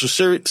the Social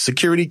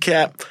Security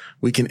cap,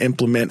 we can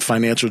implement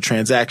financial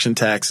transaction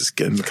taxes.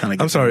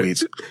 I'm sorry.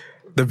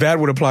 The VAT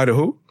would apply to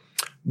who?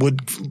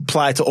 Would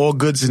apply to all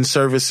goods and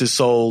services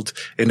sold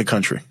in the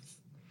country.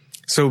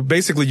 So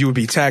basically you would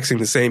be taxing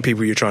the same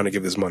people you're trying to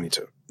give this money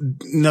to.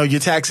 No,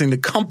 you're taxing the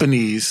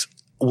companies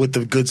with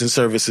the goods and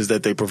services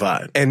that they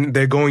provide. And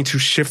they're going to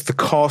shift the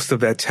cost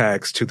of that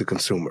tax to the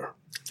consumer.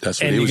 That's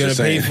what and he was you're just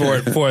going to pay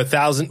saying. for it for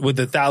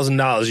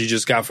 $1,000 you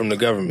just got from the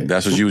government.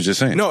 That's what you was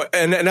just saying. No,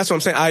 and that's what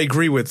I'm saying. I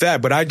agree with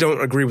that, but I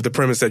don't agree with the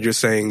premise that you're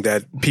saying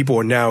that people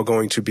are now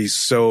going to be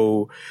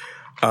so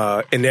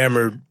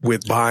enamored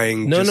with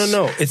buying. No.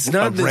 It's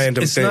not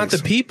random it's not the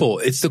people.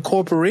 It's the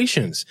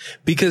corporations,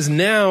 because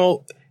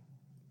now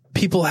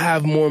people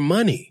have more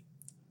money.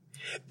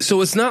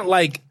 So it's not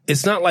like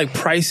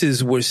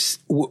prices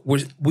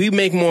we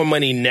make more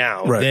money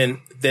now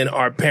than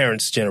our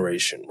parents'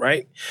 generation,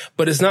 right?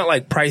 But it's not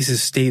like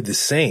prices stayed the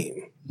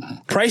same.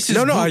 Prices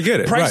I get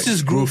it.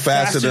 Prices grew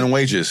faster than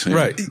wages. Yeah.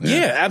 Right.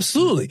 Yeah,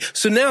 absolutely.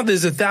 So now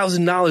there's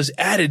 $1,000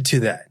 added to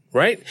that.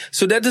 Right?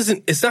 So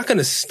it's not going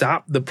to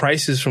stop the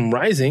prices from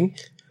rising.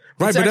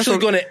 Right, It's but actually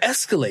going to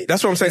escalate.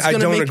 That's what I'm saying. I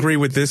don't agree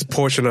with this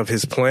portion of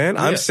his plan.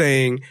 I'm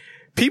saying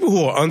people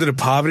who are under the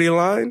poverty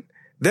line,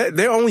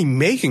 they're only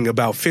making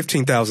about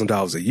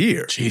 $15,000 a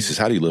year. Jesus,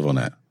 how do you live on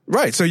that?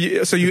 Right. So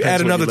you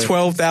add another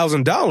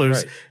 $12,000.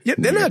 Right. Yeah,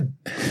 they're not,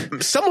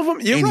 some of them,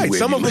 you're right.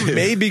 Some of them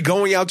may be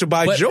going out to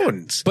buy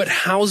Jordans. But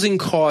housing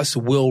costs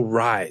will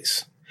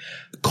rise.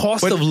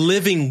 Cost of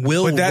living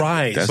will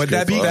rise. But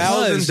that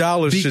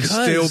 $1,000 should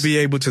still be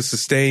able to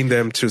sustain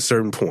them to a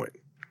certain point.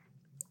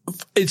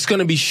 It's going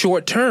to be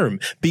short term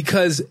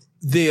because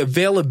the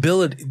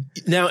availability,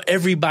 now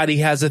everybody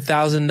has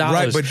 $1,000.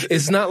 Right, but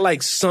it's not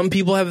like some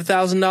people have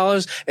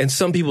 $1,000 and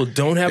some people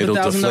don't have $1,000.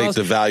 It'll deflate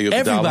the value of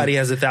the dollar. Everybody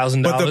has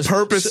 $1,000. But the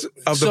purpose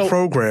of the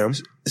program.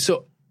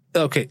 So,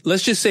 okay,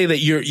 let's just say that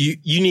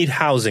you need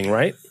housing,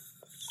 right?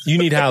 You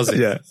need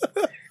housing. Yeah.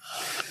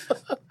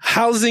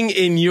 Housing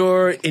in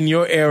your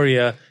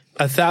area,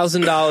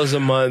 $1,000 a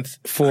month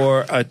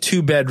for a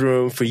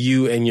 2-bedroom for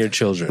you and your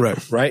children.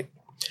 Right?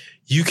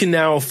 You can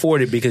now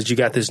afford it because you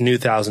got this new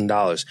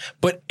 $1,000.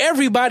 But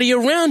everybody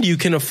around you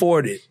can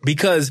afford it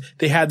because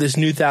they have this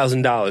new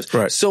 $1,000.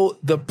 Right. So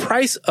the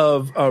price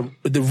of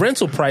the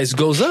rental price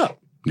goes up.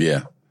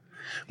 Yeah.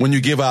 When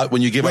you give out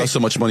so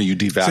much money, you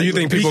devalue. So you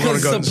think people are going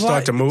to go and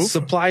start to move?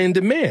 Supply and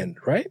demand,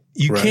 right?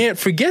 You can't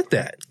forget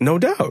that. No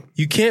doubt.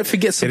 You can't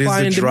forget supply and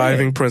demand. It is the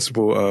driving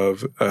principle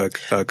of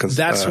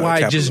That's why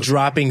capitalism. Just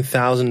dropping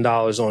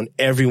 $1,000 on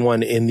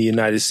everyone in the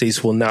United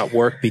States will not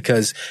work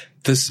because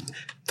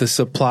the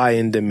supply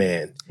and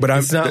demand. But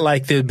it's not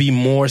like there'd be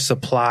more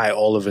supply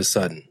all of a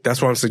sudden.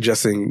 That's why I'm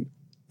suggesting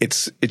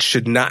it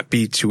should not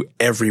be to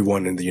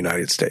everyone in the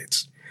United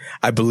States.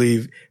 I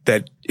believe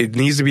that it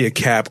needs to be a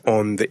cap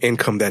on the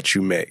income that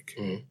you make.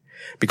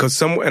 Because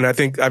and I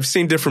think I've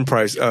seen different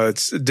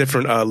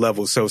different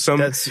levels. So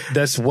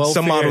that's welfare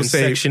some models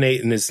and Section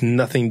 8 and it's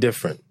nothing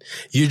different.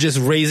 You're just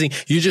raising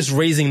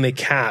the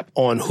cap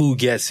on who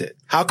gets it.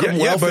 How come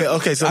welfare?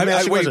 Okay, so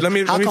let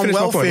me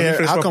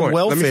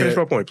finish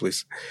my point,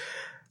 please.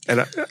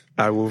 And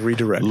I will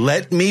redirect.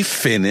 Let me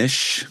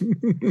finish.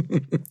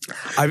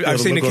 I've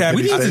seen the cat.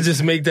 We need to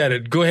just make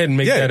that go ahead and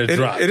make that a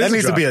drop. That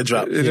needs to be a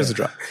drop. It is a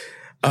drop.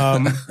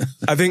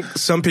 I think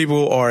some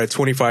people are at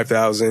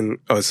 25,000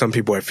 or some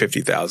people are at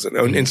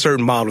 50,000 in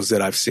certain models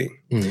that I've seen.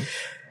 Mm-hmm.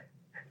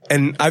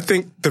 And I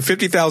think the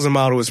 50,000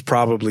 model is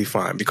probably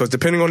fine because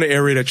depending on the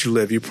area that you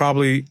live, you're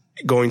probably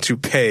going to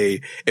pay,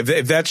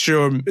 if that's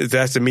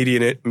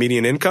the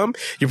median income,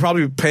 you're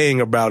probably paying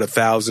about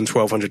 $1,000,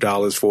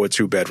 $1,200 for a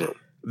 2-bedroom.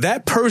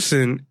 That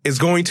person is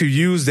going to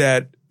use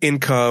that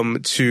income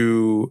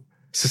to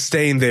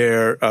sustain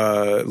their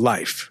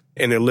life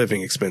and their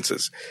living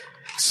expenses.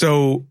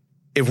 So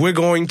if we're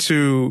going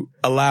to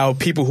allow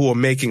people who are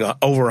making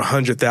over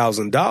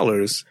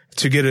 $100,000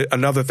 to get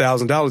another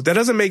 $1,000, that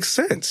doesn't make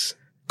sense.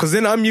 Because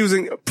then I'm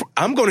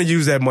going to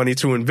use that money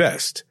to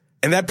invest.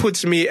 And that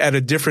puts me at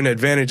a different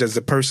advantage as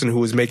the person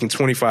who is making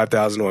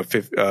 $25,000 or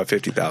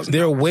 $50,000.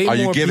 There are way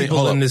more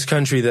people in this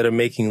country that are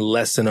making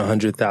less than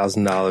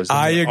 $100,000.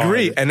 I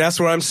agree. And that's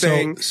what I'm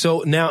saying.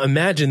 So now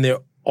imagine they're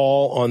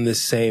all on the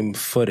same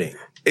footing.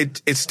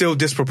 It's still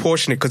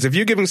disproportionate because if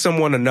you're giving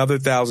someone another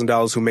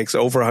 $1,000 who makes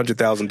over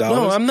 $100,000.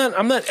 No,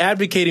 I'm not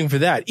advocating for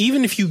that.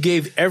 Even if you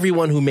gave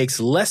everyone who makes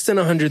less than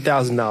 $100,000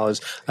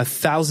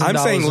 $1,000. I'm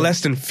saying less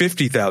than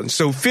 50,000.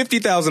 So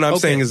 50,000 I'm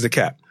saying is the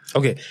cap.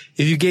 Okay.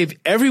 If you gave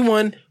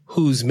everyone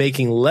who's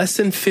making less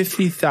than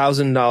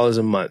 $50,000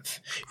 a month,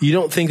 you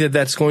don't think that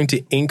that's going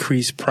to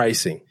increase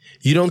pricing.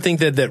 You don't think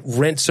that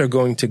rents are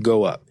going to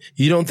go up.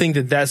 You don't think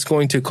that that's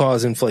going to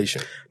cause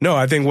inflation. No,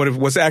 I think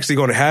what's actually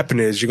going to happen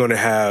is you're going to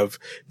have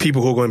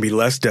people who are going to be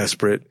less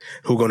desperate,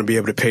 who are going to be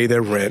able to pay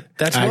their rent.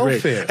 That's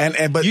welfare.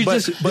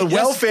 But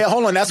welfare,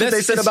 hold on, that's what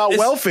they said about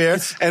welfare,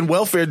 and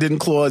welfare didn't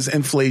clause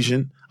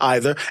inflation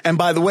either. And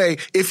by the way,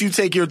 if you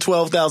take your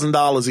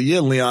 $12,000 a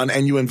year, Leon,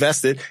 and you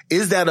invest it,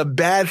 is that a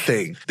bad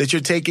thing that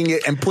you're taking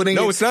it and putting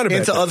it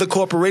into other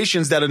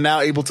corporations that are now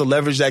able to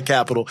leverage that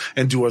capital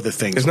and do other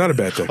things? It's not a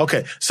bad thing.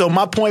 Okay. So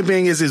my point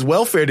being is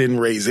welfare didn't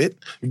raise it,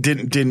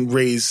 didn't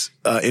raise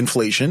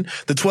inflation.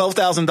 The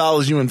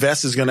 $12,000 you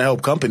invest is going to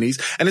help companies,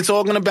 and it's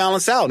all going to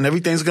balance out, and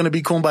everything's going to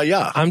be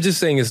kumbaya. I'm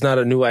just saying it's not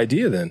a new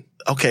idea then.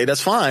 Okay, that's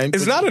fine.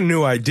 It's not a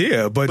new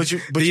idea, but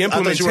the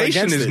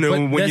implementation is new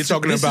when you're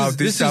talking about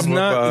this type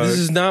of... This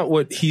is not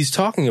what he's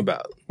talking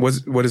about.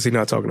 What is he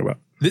not talking about?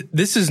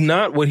 This is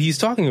not what he's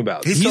talking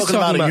about. He's talking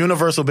about a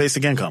universal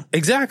basic income.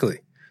 Exactly.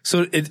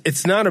 So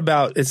it's not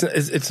about,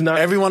 it's not...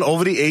 Everyone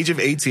over the age of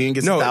 18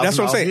 gets $1,000 that's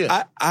what I'm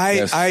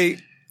saying.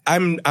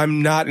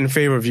 I'm not in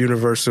favor of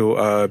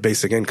universal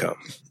basic income.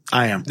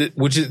 I am.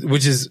 Which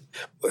is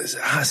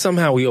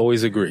somehow we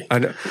always agree. I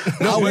know.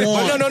 No.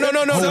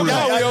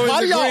 Why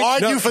do y'all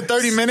argue for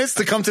 30 minutes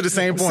to come to the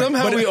same point?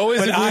 Somehow we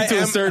always agree to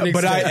a certain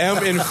extent. But I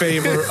am in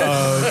favor of...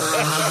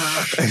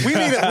 we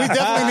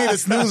definitely need a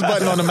snooze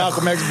button on the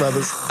Malcolm X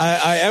brothers.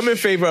 I am in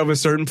favor of a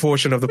certain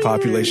portion of the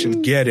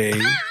population getting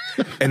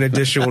an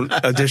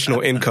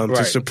additional income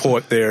to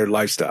support their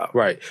lifestyle.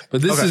 Right.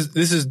 But this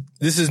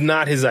is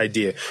not his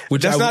idea.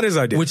 That's not his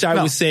idea. Which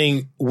I was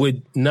saying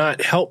would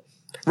not help.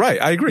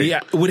 Right, I agree. Yeah,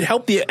 would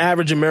help the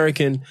average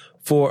American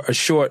for a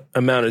short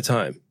amount of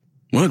time.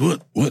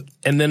 What?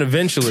 And then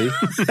eventually...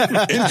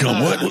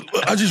 Income,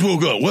 what? I just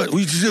woke up. What?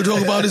 We still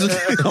talking about this?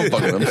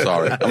 I'm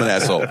sorry. I'm an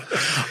asshole.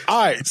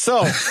 All right,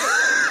 so...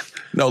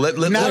 No, let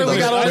we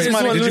got all this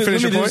money. Did you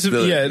finish your point?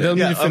 Let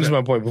me finish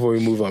my point before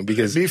we move on.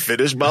 Because let me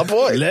finish my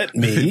point. Let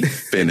me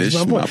finish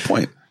my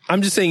point.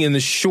 I'm just saying in the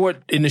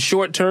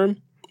short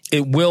term,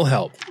 it will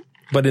help.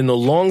 But in the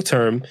long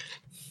term...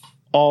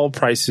 all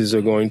prices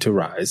are going to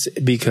rise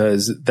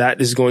because that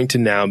is going to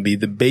now be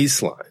the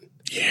baseline.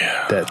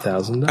 Yeah. That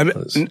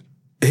 $1,000.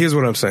 Here's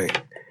what I'm saying.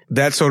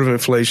 That sort of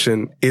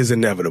inflation is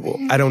inevitable.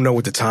 I don't know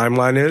what the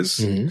timeline is.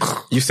 Mm-hmm.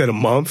 You said a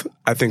month.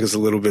 I think it's a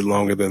little bit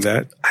longer than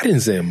that. I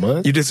didn't say a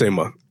month. You did say a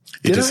month.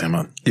 You did say a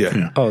month.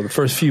 Yeah. Oh, the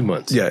first few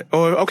months. Yeah.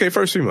 Oh, okay.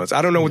 First few months.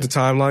 I don't know what the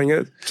timeline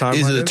is.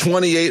 Is it a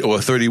 28 or a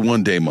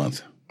 31-day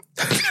month?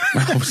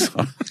 I'm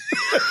sorry.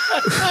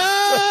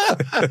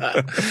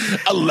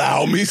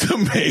 Allow me to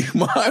make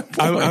my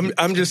point.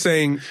 I'm just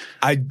saying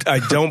I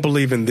don't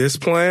believe in this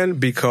plan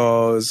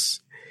because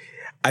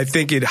I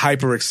think it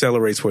hyper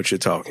accelerates what you're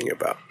talking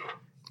about.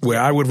 Where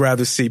I would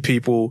rather see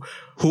people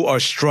who are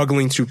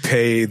struggling to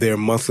pay their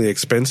monthly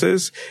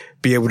expenses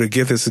be able to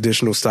get this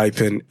additional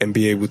stipend and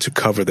be able to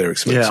cover their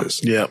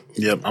expenses. Yeah.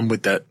 I'm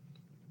with that.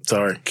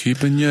 Sorry.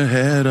 Keeping your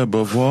head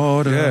above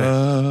water.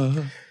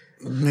 Yeah.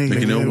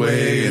 Making a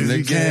way in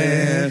the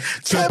can.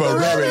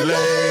 Temporary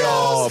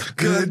layoff.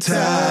 Good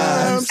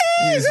times.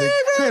 Music.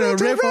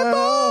 Rip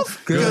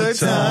off. Good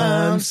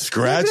times.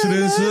 Scratching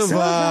and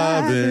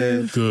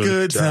surviving.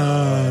 Good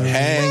times.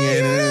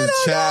 Hanging in the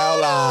chow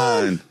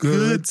line.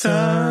 Good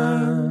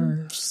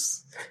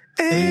times.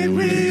 Ain't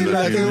we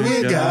like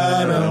we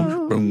got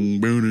 'em. Boom,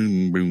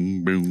 boom,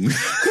 boom, boom.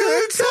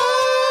 Good times.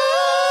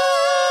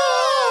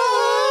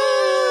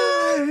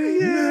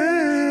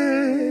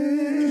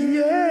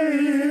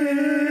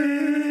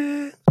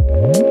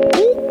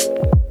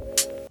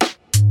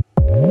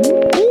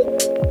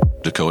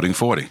 Decoding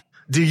 40.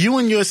 Do you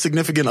and your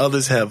significant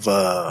others have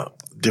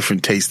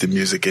different taste in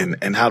music,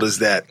 and how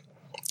does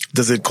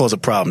it cause a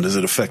problem? Does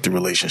it affect the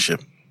relationship?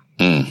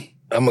 I'm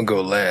gonna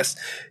go last.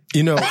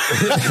 You know,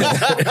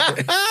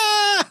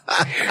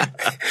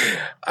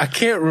 I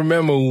can't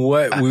remember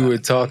what we were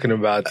talking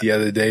about the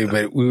other day,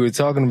 but we were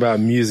talking about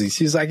music.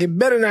 She's like, it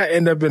better not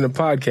end up in a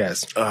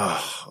podcast.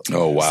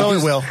 Oh, wow. So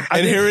it will.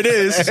 And here it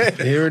is.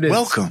 Here it is.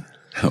 Welcome.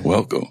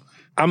 Welcome.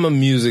 I'm a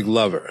music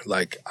lover.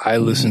 Like, I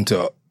listen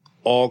to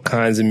all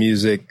kinds of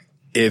music.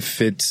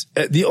 If it's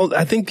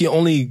I think the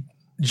only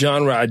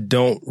genre I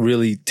don't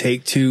really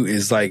take to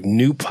is like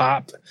new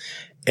pop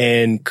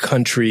and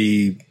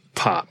country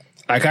pop.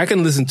 Like, I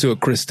can listen to a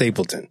Chris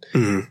Stapleton,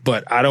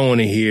 but I don't want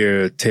to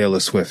hear Taylor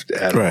Swift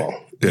at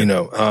all. Yeah. You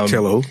know,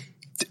 Taylor who?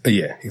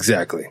 Yeah,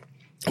 exactly.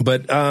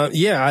 But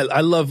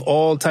I love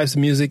all types of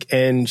music,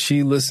 and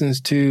she listens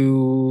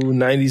to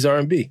 90s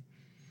R&B.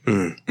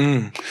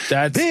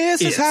 That's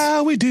This is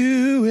how we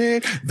do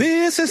it.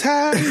 This is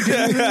how we do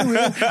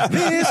it.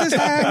 This is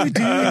how we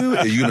do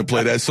it. You're going to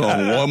play that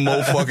song one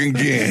more fucking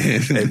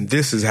again. And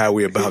this is how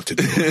we're about to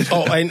do it.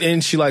 Oh,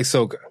 and she likes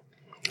soca.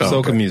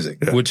 Soca music,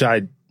 which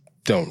I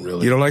don't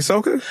really. You don't like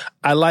soca?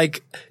 I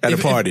like at a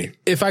party.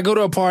 If I go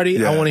to a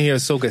party, I want to hear a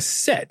soca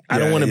set. I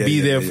don't want to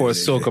be there for a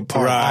soca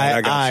party.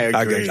 Right, I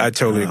agree. I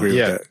totally agree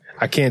with that.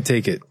 I can't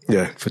take it.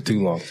 For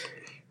too long.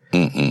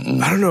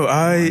 I don't know.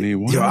 I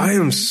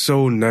am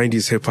so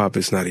 90s hip hop.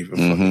 It's not even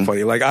fucking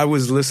funny. Like, I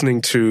was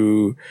listening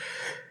to.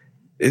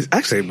 Was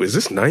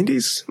this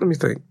 90s? Let me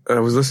think. I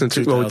was listening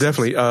to. 2000s. Oh,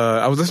 definitely.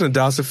 I was listening to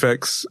DOS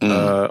Effects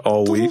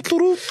all week.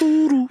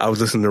 I was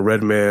listening to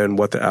Redman,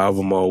 What the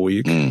Album all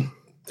week.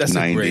 That's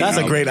 90. a great. That's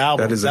a great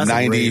album. That is that's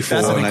 94,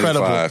 that's an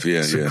incredible. 95. Yeah,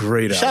 It's a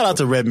great album. Shout out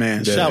to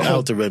Redman. Yeah. Shout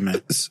out to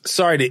Redman.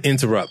 Sorry to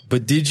interrupt,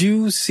 but did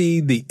you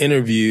see the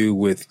interview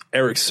with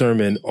Eric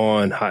Sermon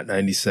on Hot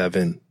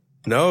 97?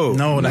 No,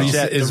 not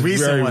yet. It's the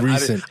recent very one.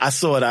 recent. I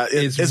saw it.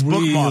 It's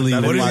really,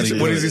 bookmarked.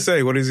 What does he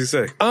say? What does he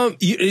say?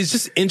 It's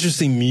just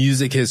interesting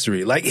music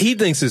history. Like, he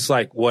thinks it's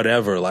like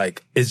whatever,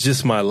 like it's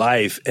just my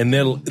life. And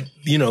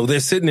they're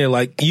sitting there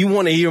like, you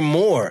want to hear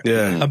more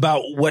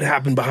about what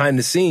happened behind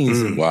the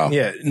scenes. Wow.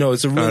 Yeah. No,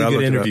 it's a really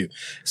good interview.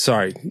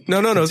 Sorry.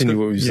 No.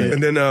 Continue what you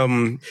saying. And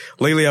then,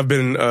 lately I've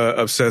been,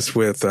 obsessed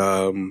with,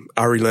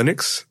 Ari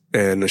Lennox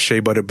and the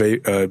Shea Butter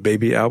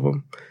Baby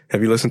album.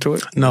 Have you listened to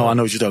it? No, I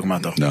know what you're talking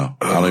about though. No,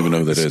 I don't even know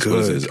who that is. What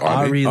is it?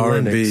 Ari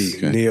R&B,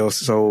 Lennox. neo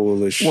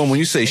soulish. Well, when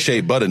you say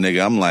Shea Butter,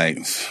 nigga, I'm like,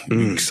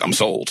 I'm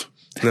sold.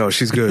 No,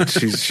 she's good.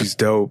 She's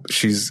dope.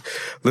 She's a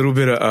little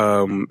bit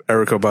of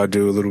Erykah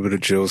Badu, a little bit of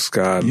Jill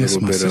Scott, a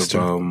little bit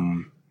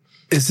of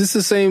Is this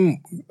the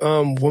same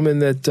woman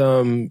that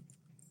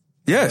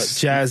yes,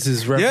 Jazz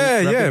is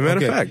matter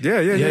of fact. Yeah.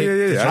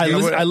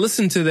 I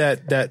listened to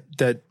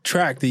that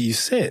track that you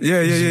sent. Yeah.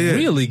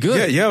 Really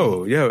good.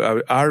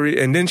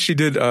 Ari, and then she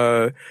did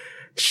a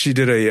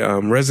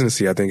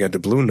residency, I think, at the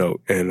Blue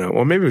Note, and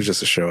or maybe it was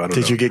just a show. I don't know.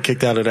 Did you get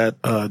kicked out of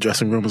that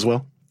dressing room as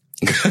well?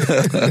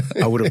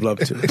 I would have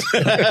loved to.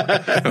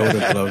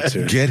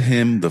 Get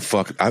him the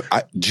fuck.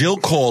 Jill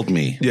called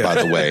me,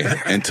 by the way,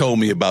 and told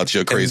me about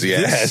your crazy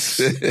ass.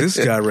 This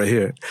guy right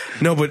here.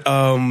 No,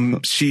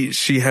 but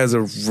she has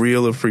a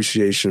real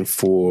appreciation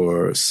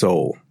for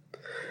soul,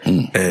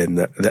 and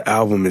the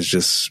album is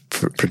just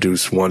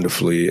produced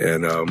wonderfully.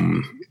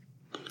 And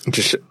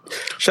just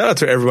shout out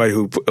to everybody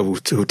who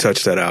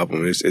touched that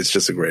album. It's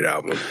just a great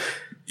album.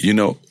 You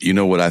know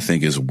what I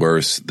think is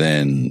worse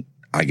than,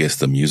 I guess,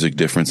 the music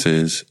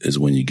differences is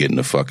when you get in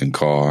the fucking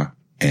car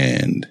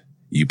and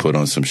you put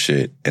on some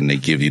shit and they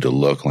give you the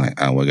look like,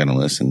 oh, we're going to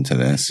listen to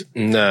this.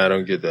 Nah, I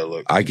don't get that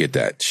look. I get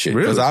that shit.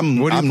 Really? Cause I'm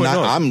What are you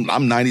putting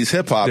I'm 90s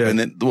hip hop. Yeah. And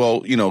then,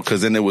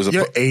 cause then there was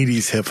You're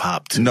 80s hip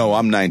hop too. No,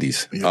 I'm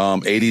 90s.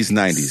 80s,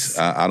 90s.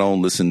 I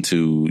don't listen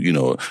to,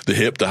 the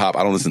hip, the hop.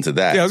 I don't listen to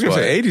that. Yeah, I was going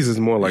to say 80s is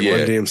more like Run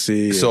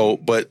DMC. So,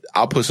 but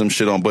I'll put some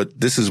shit on. But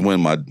this is when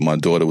my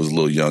daughter was a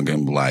little younger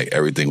and like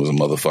everything was a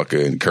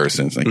motherfucker and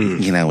cursing. It's like,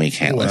 we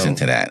can't listen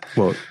to that.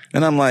 Well,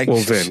 and I'm like,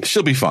 then.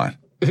 she'll be fine.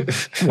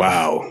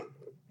 Wow.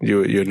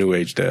 You're a new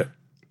age dad.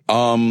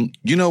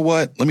 You know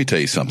what? Let me tell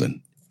you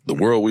something. The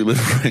world we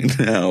live right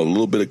now, a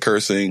little bit of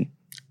cursing,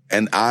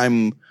 and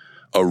I'm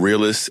a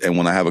realist. And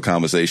when I have a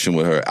conversation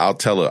with her, I'll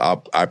tell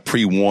her, I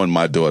pre-warn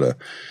my daughter,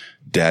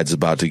 Dad's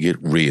about to get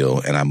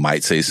real, and I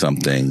might say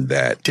something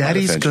that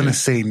Daddy's gonna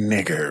say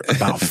nigger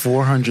about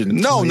 400.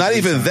 No, not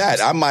even that.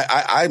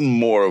 I'm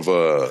more of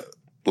a,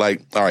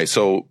 like, all right.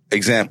 So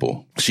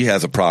example, she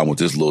has a problem with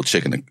this little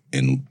chick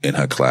in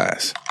her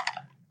class.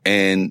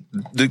 And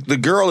the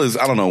girl is,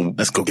 I don't know.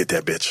 Let's go get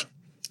that bitch.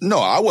 No,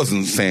 I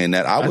wasn't saying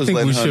that. I think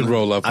we should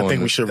roll up. I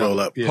think we should roll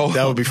up. Yeah.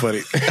 That would be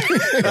funny.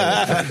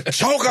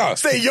 Choker.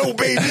 Say yo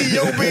baby,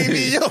 yo baby,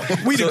 yo.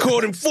 We done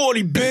called him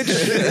 40,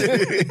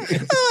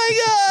 bitch.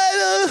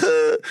 Oh my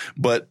God.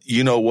 But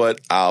you know what?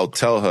 I'll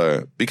tell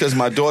her because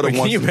my daughter Wait,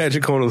 wants. Can you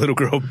imagine calling a little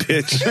girl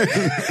bitch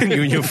and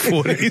you in your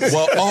 40s?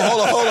 Well,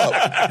 hold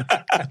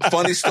up.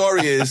 Funny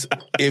story is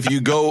if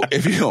you go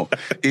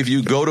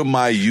to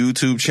my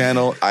YouTube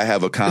channel, I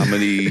have a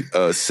comedy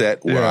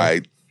set where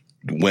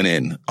went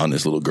in on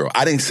this little girl.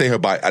 I didn't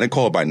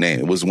call her by name.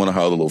 It was one of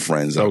her other little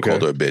friends. I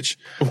called her a bitch.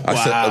 I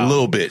said a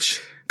little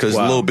bitch. Because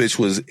the little bitch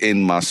was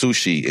in my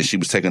sushi and she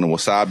was taking the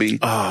wasabi.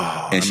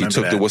 And she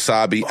took the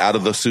wasabi out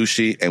of the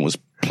sushi and was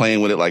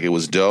playing with it like it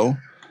was dough.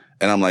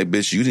 And I'm like,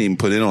 bitch, you didn't even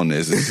put it on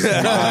this. This is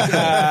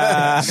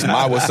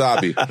my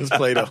wasabi. It's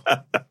Play-Doh.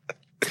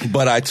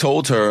 But I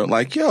told her,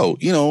 like, yo,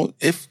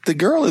 if the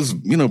girl is,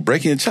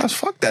 breaking the chops,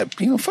 fuck that.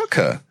 Fuck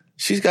her.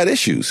 She's got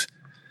issues.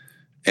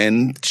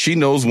 And she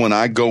knows when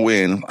I go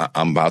in,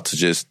 I'm about to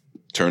just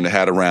turn the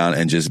hat around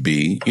and just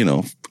be,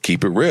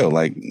 keep it real.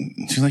 Like,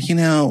 she's like,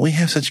 we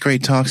have such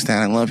great talks,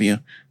 Dad. I love you.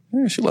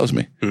 Yeah, she loves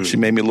me. She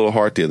made me a little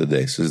heart the other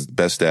day. She's the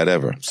best dad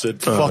ever.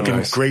 Said,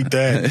 fucking great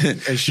dad.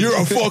 And You're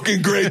a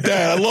fucking great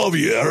dad. I love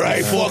you. All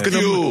right. Fucking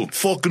you.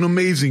 Fucking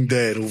amazing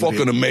dad over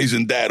Fucking there.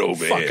 amazing dad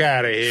over here. Fuck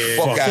out of here.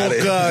 Fuck out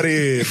of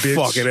here, bitch.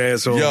 Fucking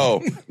asshole.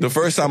 Yo, the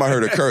first time I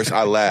heard her curse,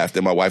 I laughed.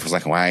 And my wife was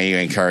like, why are you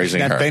encouraging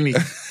her?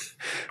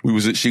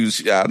 She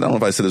was, I don't know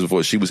if I said this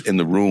before. She was in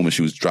the room and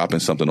she was dropping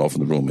something off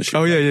in the room. And she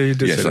you did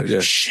say she's that. like,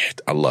 Yeah.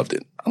 shit, I loved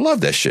it. I love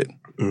that shit.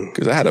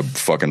 Because I had a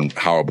fucking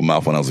horrible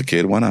mouth when I was a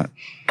kid. Why not?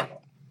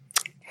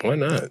 Why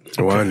not?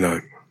 Why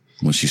not?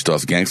 When she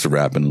starts gangster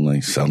rapping and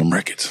like selling them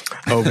records.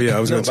 Oh, but yeah, I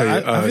was going to tell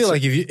you. I feel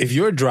like if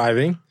you're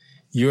driving,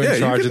 you're in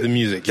charge of the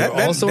music. You're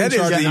also in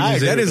charge of the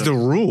music. That is the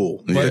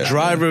rule. The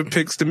driver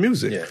picks the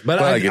music. Yeah.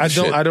 But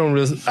I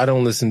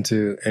don't listen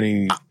to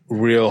any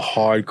real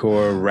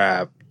hardcore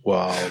rap.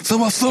 Wow.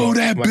 So I saw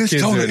that bitch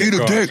told her to eat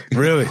a dick.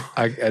 Really?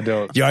 I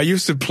don't. Yeah, I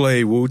used to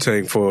play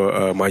Wu-Tang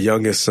for my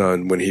youngest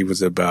son when he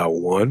was about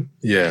 1.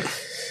 Yeah.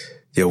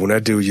 Yeah, when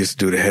that dude used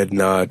to do the head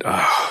nod,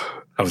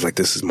 I was like,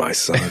 this is my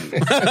son.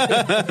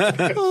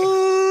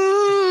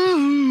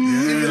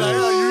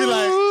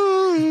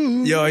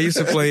 Yo, I used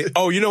to play.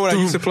 Oh, you know what I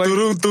used to play?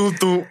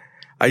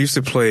 I used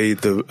to play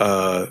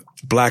the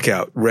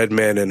Blackout,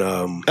 Redman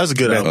and That's a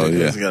good album. Oh,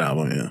 yeah. That's a good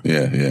album,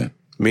 Yeah.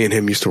 Me and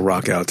him used to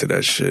rock out to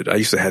that shit. I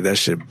used to have that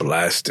shit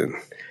blasting.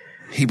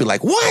 He'd be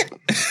like, what?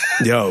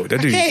 Yo, that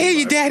dude. Can't hear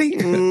you, daddy.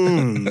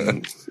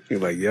 You're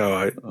like,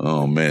 yo.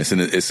 Oh, man.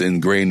 It's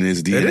ingrained in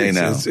his DNA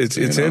now. It's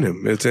in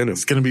him. It's in him.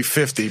 It's going to be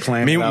 50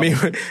 playing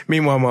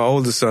Meanwhile, my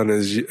older son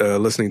is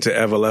listening to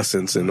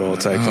Evanescence and all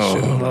types of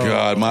shit. Oh,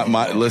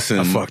 God. Listen.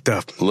 I fucked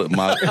up.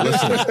 Listen.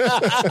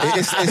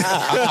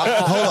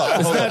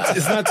 Hold up.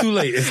 It's not too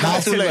late. It's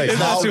not too late.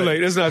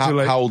 It's not too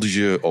late. How old is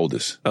your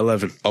oldest?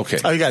 11. Okay.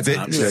 Oh, you got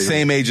time.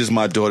 Same age as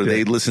my daughter.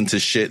 They listen to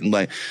shit and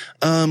like,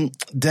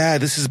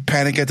 Dad, this is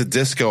Panic at the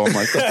Disco. I'm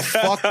like, the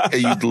fuck are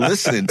you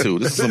listening to?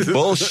 This is some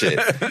bullshit.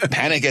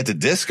 Panic at the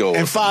Disco.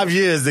 In 5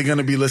 years, they're going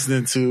to be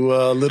listening to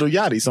Little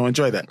Yachty, so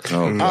enjoy that.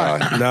 Oh,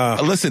 God. Right. Nah.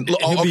 Listen,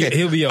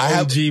 He'll be an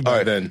OG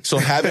by then. So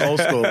having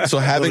Old school. So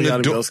having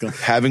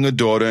having a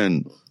daughter,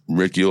 and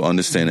Rick, you'll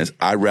understand this.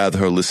 I'd rather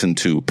her listen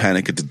to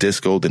Panic at the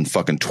Disco than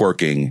fucking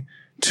twerking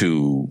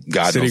to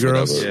God City knows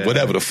Girls?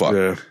 whatever the fuck.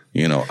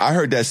 Yeah. I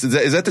heard that.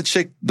 Is that the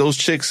chick? Those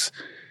chicks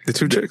The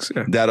 2 chicks?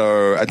 Yeah. that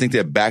are, I think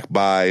they're backed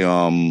by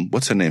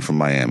what's her name from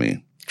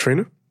Miami?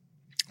 Trina?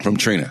 From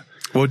Trina.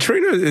 Well,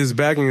 Trina is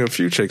backing a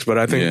few chicks, but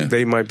I think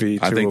they might be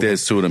 2 I think of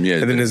there's 2 of them. Yeah.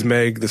 And then there's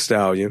Meg the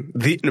Stallion.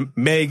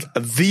 Meg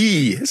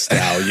the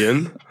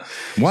Stallion.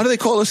 Why do they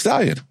call her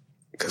Stallion?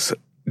 Because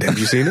have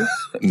you seen her?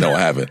 No, I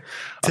haven't.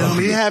 Tell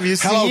me, have you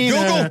seen Hello,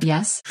 Google.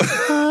 Yes.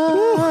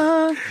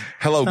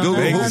 Hello, Google.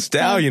 Meg the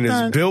Stallion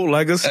is built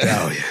like a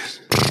stallion.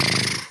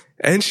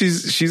 And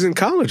she's in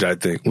college, I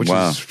think, which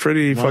is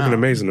pretty fucking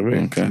amazing to me.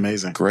 Okay.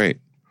 Amazing. Great.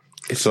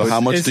 So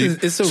how much do you,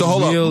 it's a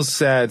real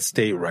sad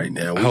state right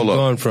now.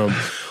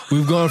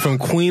 We've gone from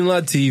Queen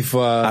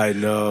Latifah. I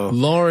know.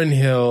 Lauryn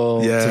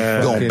Hill.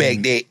 Yeah. gonna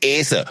bag that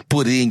ass up,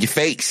 put it in your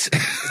face.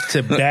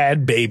 To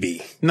Bad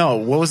Baby. No,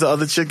 what was the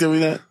other chick that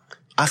we had?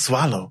 I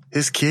Swallow.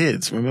 His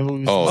kids.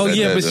 Remember? But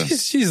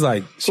she's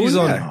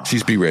on.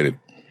 She's B-rated.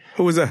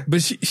 Who was that?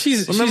 But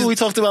she's. Remember we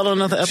talked about on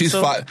another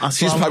episode?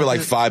 She's probably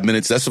like 5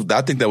 minutes. I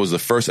think that was the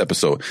first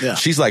episode. Yeah.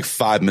 She's like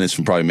 5 minutes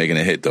from probably making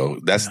a hit though.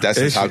 That's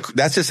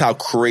just how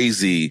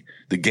crazy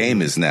the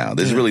game is now.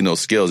 There's really no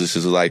skills. It's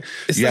just like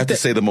you have to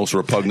say the most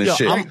repugnant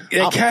shit.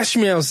 That Cash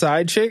Me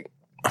Outside chick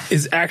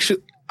is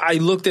actually. I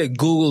looked at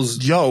Google's.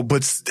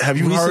 But have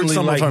you heard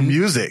some of her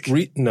music?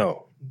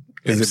 No.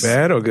 Is it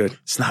bad or good?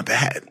 It's not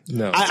bad.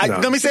 No.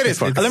 Let me say this.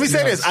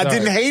 I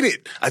didn't hate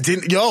it.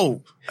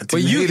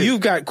 But you've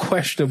got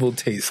questionable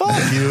taste.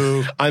 Fuck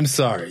you. I'm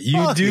sorry.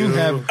 You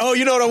have. Oh,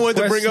 you know what I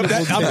wanted to bring up?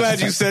 That I'm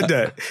glad you said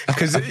that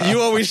because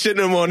you always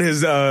shitting him on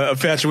his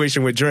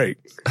infatuation with Drake.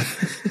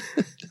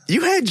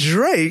 You had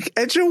Drake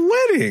at your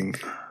wedding.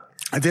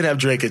 I did have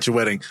Drake at your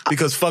wedding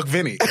because fuck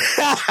Vinny.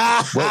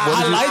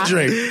 I like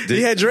Drake.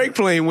 He had Drake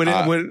playing when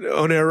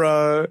on their.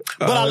 But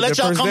I let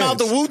y'all come out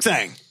the the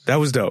Wu-Tang. That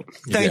was dope.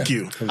 Thank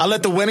you. I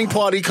let the wedding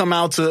party come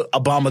out to a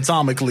Bomb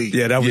Atomic League.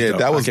 Yeah, that was dope.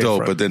 That was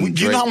dope. But then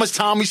Do you know how much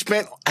time we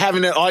spent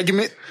having that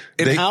argument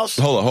in the house?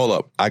 Hold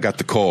up. I got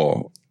the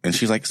call and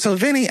she's like, so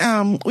Vinny,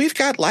 we've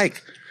got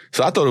like.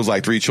 So I thought it was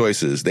like 3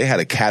 choices. They had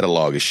a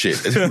catalog of shit.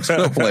 I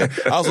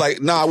was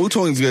like, nah,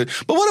 Wu-Tang's good.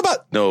 But what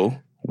about, no,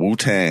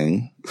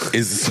 Wu-Tang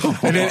is the song.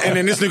 And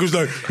then this nigga was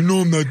like,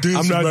 no, I'm not dancing.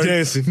 I'm not right?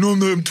 dancing. No,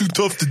 I'm too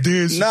tough to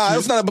dance. Nah,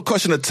 it's not a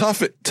question of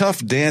tough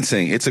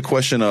dancing. It's a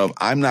question of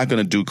I'm not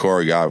going to do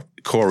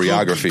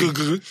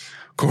choreography.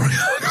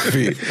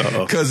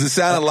 Because it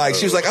sounded like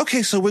she was like,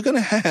 okay, so we're gonna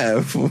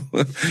have.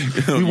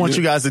 We want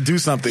you guys to do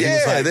something. Yeah, He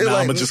was like, they're nah,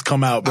 like, I'm gonna just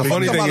come out. the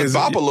funny thing is,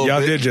 y'all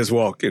did just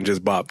walk and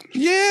just bop.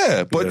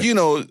 Yeah, but you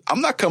know,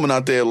 I'm not coming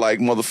out there like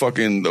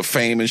motherfucking the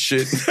Fame and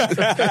shit.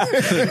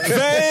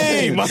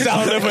 Fame, my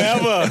style live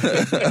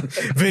forever.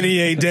 Vinny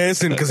ain't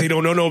dancing because he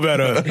don't know no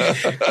better.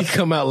 He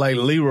come out like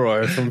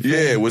Leroy from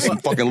Yeah, with some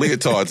fucking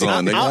leotards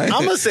on. I'm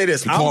gonna say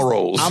this.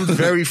 Cornrows. I'm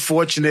very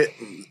fortunate.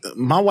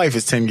 My wife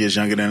is 10 years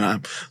younger than I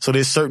am. So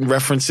there's certain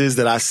references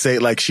that I say,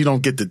 like, she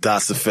don't get the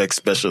DOS Effect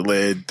special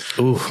ed.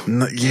 Ooh.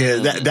 Yeah,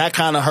 that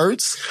kind of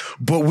hurts.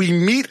 But we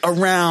meet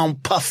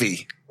around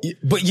Puffy.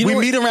 But we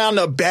meet around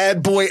the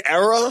bad boy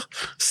era.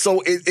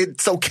 So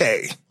it's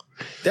okay.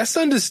 That's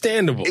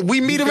understandable.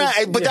 We meet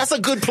around, but that's a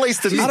good place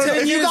to meet.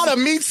 If you gotta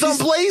meet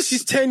someplace.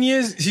 She's 10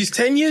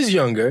 years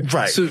younger.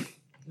 Right. So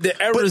the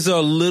eras are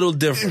a little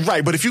different.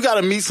 Right, but if you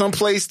gotta meet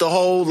someplace, the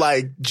whole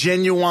like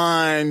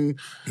genuine,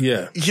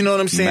 yeah, you know what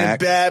I'm saying?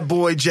 Mac, bad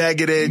boy,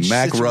 jagged edge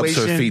Mac situation. rubs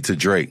her feet to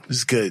Drake.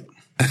 It's good.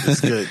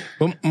 It's good.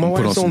 Well, my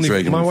wife's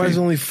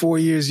only 4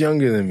 years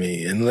younger than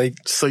me, and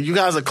like, so you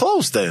guys are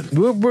close then.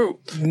 We're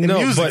no,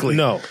 musically,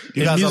 but no.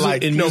 You guys are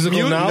like in musical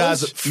you knowledge.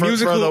 guys are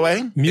further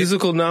away.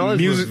 Musical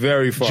knowledge was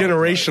very far.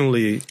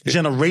 Generationally,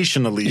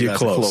 you guys are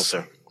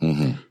closer.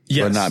 Mm-hmm.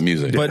 Yes. But not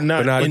music. But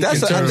not in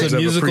that's terms of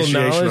musical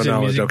knowledge and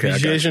music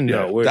appreciation.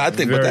 Yeah. No, I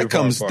think, but that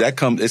comes.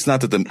 It's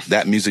not that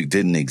that music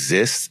didn't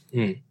exist.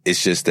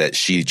 It's just that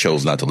she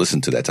chose not to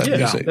listen to that type of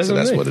music. So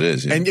that's what it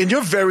is. Yeah. And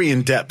you're very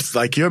in depth.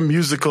 Like your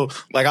musical.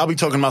 Like I'll be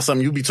talking about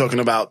something. You'll be talking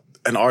about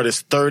an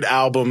artist's third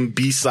album,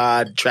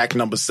 B-side, track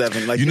number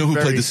 7. Like you know who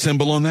played the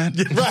cymbal on that?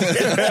 Right.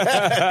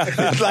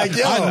 It's like,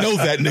 yo. I know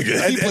that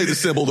nigga. He played the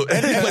cymbal.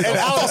 And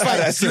I was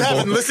like, you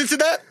haven't listened to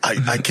that?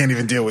 I can't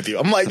even deal with you.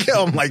 I'm like,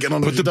 I don't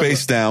know. Put the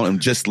bass down and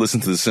just listen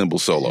to the cymbal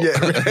solo. Yo,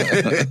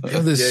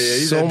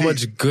 there's so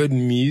much good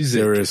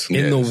music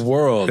in the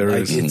world. There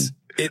like, is.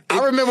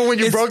 I remember when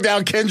you broke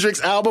down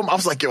Kendrick's album. I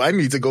was like, yo, I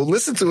need to go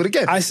listen to it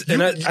again.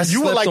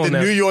 You were like the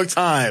New York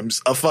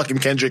Times of fucking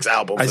Kendrick's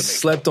album. I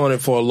slept on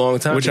it for a long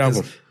time. Which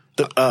album?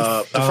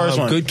 The first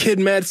one. Good Kid,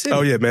 Mad City.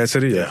 Oh yeah, Mad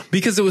City. Yeah.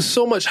 Because there was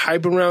so much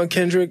hype around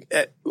Kendrick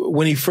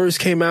when he first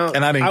came out.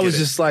 And I was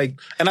just like,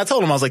 and I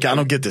told him, I was like, I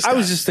don't get this guy. I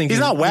was just thinking, he's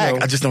not whack. You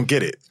know, I just don't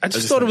get it. I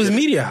just thought it was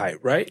media hype,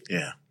 right?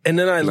 Yeah. And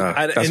then and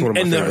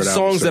the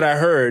songs that I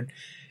heard,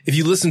 if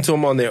you listen to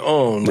them on their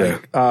own,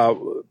 like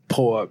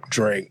Pour Up,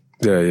 Drink.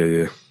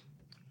 Yeah.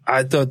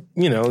 I thought,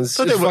 it's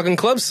a fucking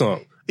club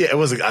song. Yeah, it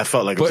was. I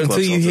felt like it was but a club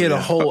until you song hear too,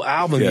 the whole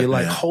album, you're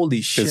like,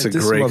 holy shit. It's a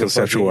this great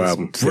conceptual is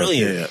album.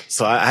 Brilliant. Yeah.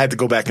 So I had to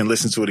go back and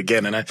listen to it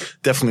again, and I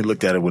definitely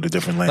looked at it with a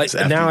different lens.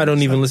 Like now I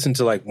don't even listen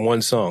to like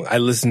one song. I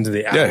listen to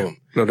the album.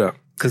 No doubt.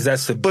 Because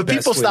that's the But best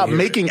people way stopped to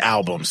hear making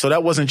albums, so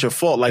that wasn't your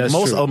fault. Like That's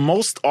true.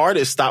 most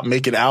artists stopped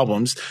making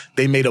albums.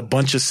 They made a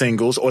bunch of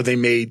singles, or they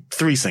made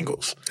 3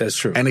 singles. That's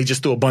true. And they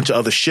just threw a bunch of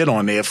other shit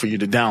on there for you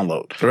to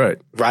download.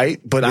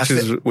 Right? But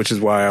which is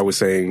why I was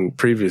saying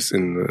previous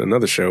in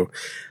another show,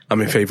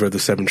 I'm in favor of the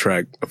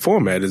 7-track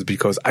format, is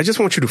because I just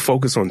want you to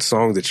focus on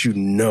songs that you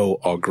know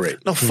are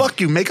great. No,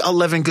 fuck you. Make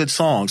 11 good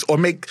songs, or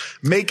make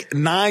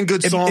 9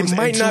 good songs. It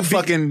might not be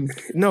fucking.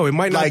 No, it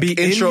might not like be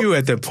in you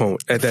at that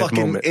point. At that fucking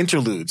moment,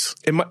 interludes.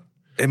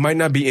 It might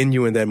not be in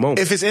you in that moment.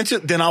 If it's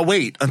then I'll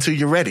wait until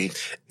you're ready.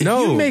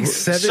 You make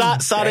 7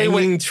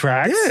 banging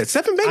tracks. Yeah,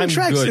 7 banging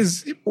tracks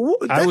is.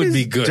 I would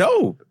be good.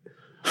 Dope.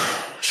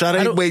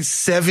 Sade wait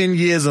 7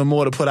 years or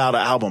more to put out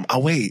an album.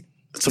 I'll wait.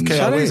 It's okay.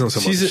 I'll wait.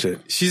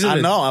 She's in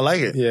I know. I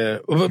like it. Yeah,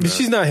 but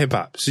she's not hip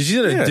hop. So she's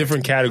in a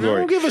different category. I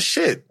don't give a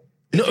shit.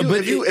 No,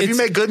 if you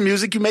make good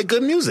music, you make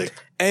good music.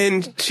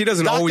 And she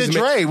doesn't Dr. always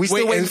Dre. We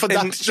still waiting for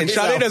Dr. And Dre's Sade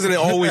album. doesn't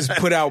always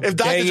put out If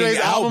Dr. banging Dre's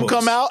album albums.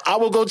 come out, I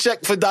will go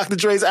check for Dr.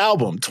 Dre's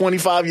album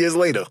 25 years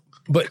later.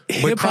 But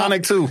with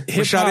Chronic too.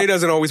 But Sade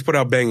doesn't always put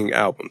out banging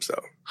albums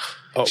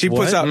though. She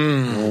puts out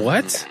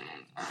what?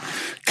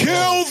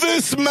 Kill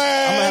this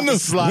man have to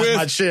slide with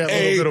my chair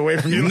a little bit away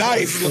from you.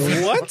 knife.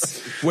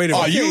 What? Wait a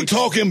minute. Are you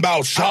talking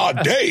about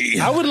Sade?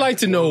 I would like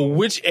to know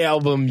which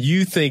album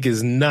you think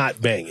is not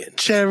banging.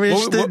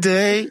 Cherish the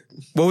day.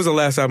 What was the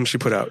last album she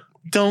put out?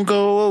 Don't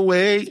go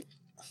away.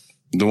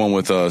 The one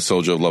with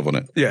Soldier of Love on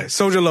it. Yeah,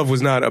 Soldier Love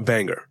was not a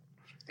banger.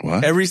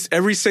 What?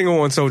 Every single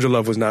on Soldier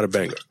Love was not a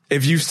banger.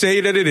 If you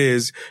say that it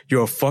is,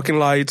 you're a fucking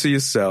liar to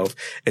yourself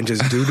and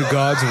just do the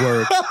God's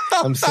work.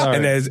 I'm sorry.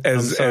 And as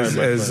Star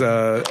says,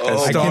 I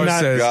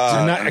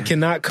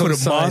cannot put a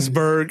co-sign.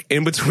 Mossberg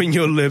in between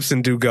your lips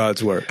and do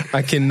God's work.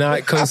 I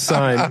cannot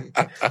co-sign.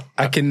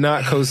 I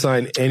cannot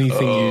co-sign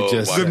anything you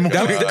just said.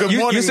 Good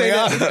morning, you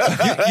saying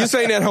you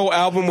saying that whole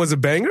album was a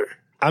banger?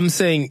 I'm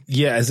saying,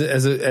 yeah, as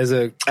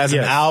an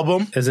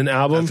album, As an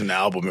album. As an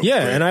album. It was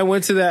Yeah, great. and I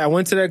went to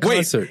that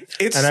concert.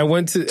 And I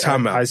went to.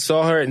 Time out. I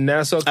saw her at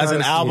Nassau. As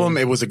an Coliseum. album,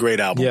 it was a great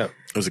album. Yeah.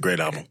 It was a great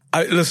album.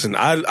 Listen,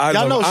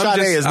 Y'all know Sade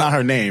is not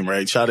her name,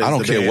 right? Sade I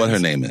don't is the care what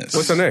band's. her name is.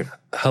 What's her name?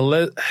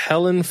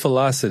 Helen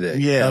Falasiday.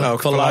 Yeah.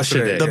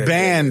 Falasiday. The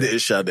band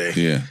is Sade.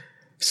 Yeah.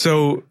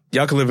 So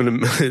y'all can live in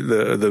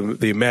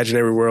the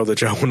imaginary world that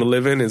y'all want to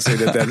live in and say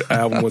that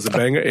album was a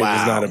banger. It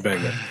was not a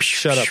banger.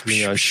 Shut up,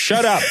 Leon.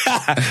 Shut up.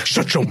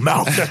 Shut your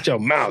mouth. Shut your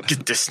mouth.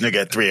 Get this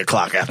nigga at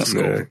 3:00 after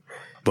school. Yeah.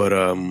 But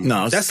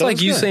No, That's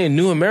like you saying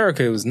New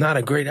America was not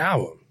a great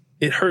album.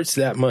 It hurts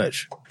that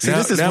much. See,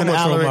 this is when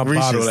I'm throwing Alaric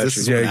reaches. This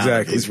is when Alaric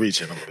exactly. is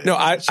reaching a little bit. No,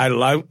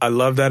 I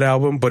love that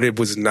album, but it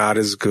was not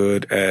as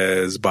good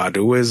as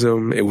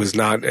Baduism. It was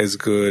not as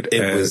good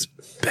as. It was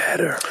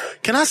better.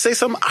 Can I say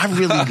something? I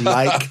really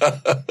like.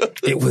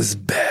 It was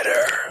better.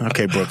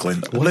 Okay,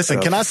 Brooklyn. Listen,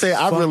 can I say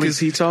I really? Is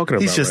he talking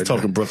about? He's just right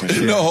talking now? Brooklyn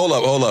shit. No, hold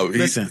up.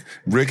 Listen.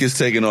 Rick is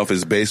taking off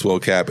his baseball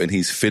cap and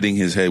he's fitting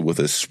his head with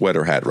a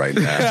sweater hat right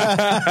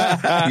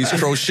now. He's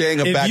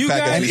crocheting a If backpack you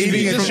guys- and he's if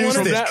eating you a just chew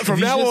wanna- stick. From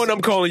you now just- on,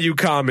 I'm calling you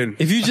Common.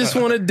 If you just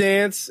want to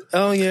dance,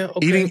 oh yeah,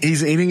 okay.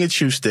 He's eating a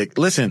chew stick.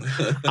 Listen,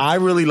 I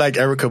really like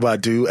Erykah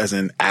Badu as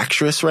an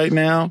actress right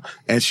now,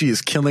 and she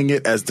is killing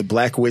it as the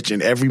Black Witch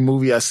in every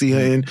movie I see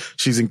her in.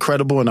 She's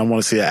incredible, and I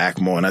want to see her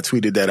act more. And I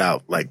tweeted that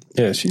out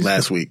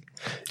last week.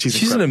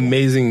 She's an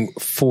amazing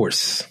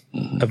force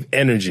of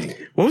energy.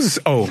 What was this?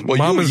 Oh, Well,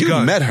 Mama's you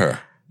Gun. met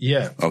her.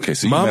 Yeah. Okay,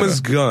 so you Mama's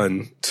met her.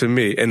 Gun, to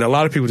me, and a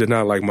lot of people did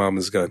not like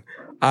Mama's Gun.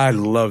 I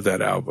love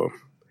that album.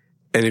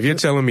 And if you're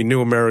telling me New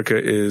America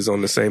is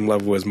on the same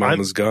level as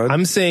Mama's Gun,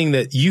 I'm saying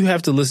that you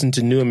have to listen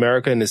to New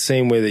America in the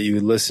same way that you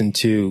would listen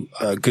to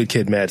Good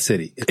Kid, Mad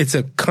City. It's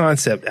a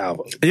concept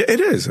album. yeah, it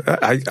is.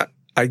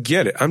 I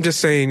get it. I'm just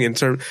saying in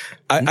terms,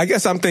 I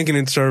guess I'm thinking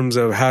in terms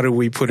of how do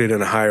we put it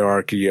in a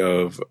hierarchy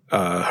of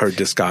her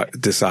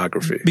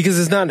discography. Because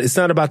it's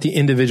not about the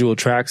individual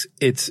tracks.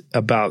 It's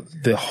about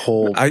the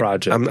whole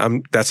project.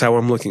 That's how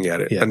I'm looking at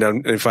it. Yeah. And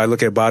then if I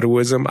look at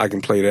Baduism, I can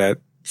play that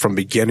from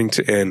beginning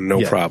to end,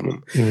 no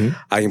problem. Mm-hmm.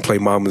 I can play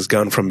Mama's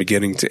Gun from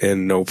beginning to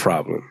end, no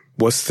problem.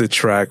 What's the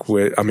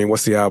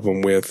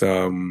album with,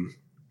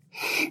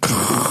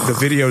 the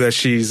video that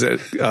she's,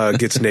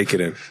 gets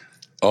naked in?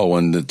 Oh,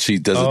 when she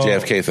does the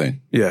JFK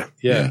thing. Yeah.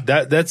 Yeah.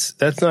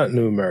 That's not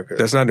New America.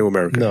 That's not New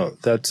America. No,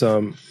 that's,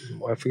 I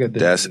forget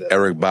That's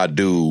Eric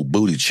Badu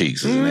Booty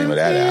Cheeks is the name of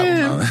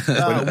that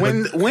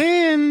album.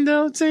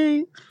 Window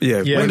seat.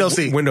 Yeah. Window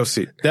seat. Window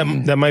seat.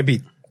 that might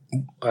be,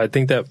 I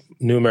think that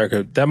New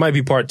America, that might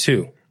be part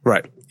 2.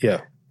 Right.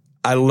 Yeah.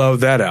 I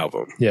love that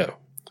album. Yeah.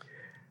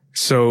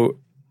 So,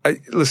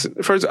 listen,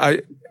 first,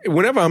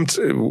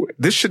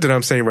 this shit that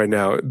I'm saying right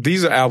now,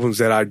 these are albums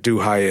that I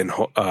do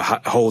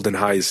hold in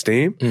high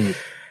esteem. Mm.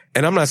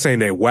 And I'm not saying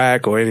they're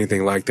whack or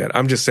anything like that.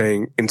 I'm just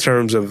saying in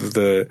terms of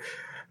the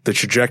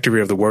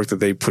trajectory of the work that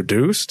they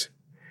produced,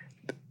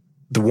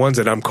 the ones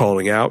that I'm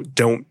calling out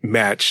don't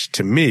match,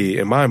 to me,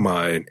 in my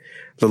mind,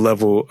 the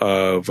level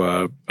of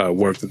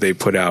work that they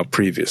put out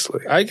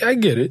previously. I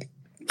get it.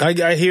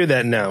 I hear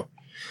that now.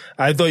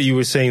 I thought you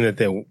were saying that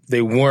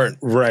they weren't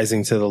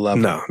rising to the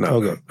level. No.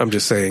 Okay. I'm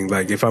just saying,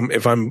 like, if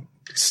I'm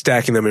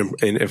stacking them and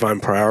if I'm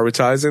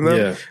prioritizing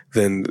them,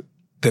 then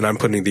I'm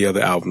putting the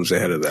other albums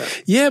ahead of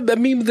that. Yeah, but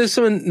I mean, there's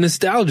some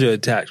nostalgia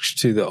attached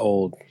to the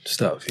old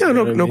stuff. Yeah,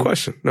 no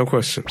question. No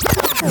question.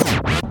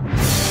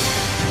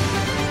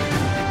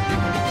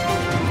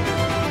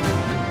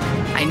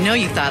 I know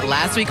you thought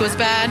last week was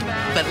bad,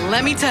 but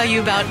let me tell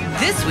you about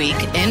this week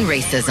in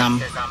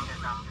racism.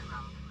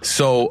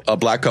 So a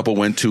black couple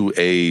went to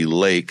a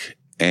lake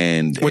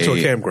and went to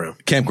a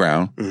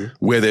campground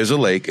where there's a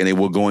lake, and they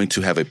were going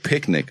to have a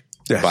picnic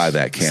by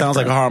that campground. Sounds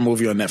like a horror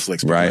movie on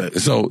Netflix. Right.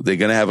 So they're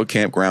going to have a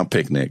campground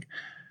picnic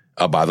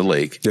by the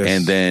lake. Yes.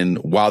 And then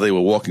while they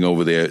were walking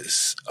over there,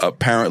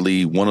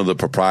 apparently one of the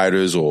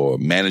proprietors or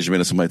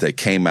management or something like that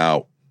came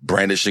out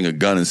brandishing a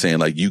gun and saying,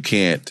 like, you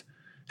can't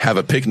have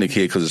a picnic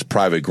here because it's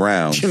private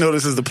ground. You know,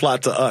 this is the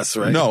plot to Us,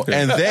 right? No.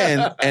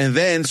 And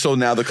then, so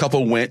now the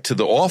couple went to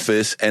the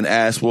office and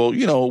asked, well,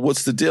 you know,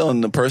 what's the deal?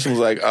 And the person was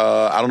like,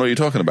 I don't know what you're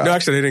talking about. No,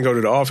 actually, they didn't go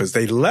to the office.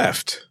 They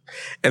left.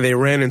 And they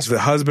ran into the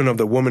husband of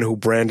the woman who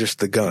brandished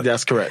the gun.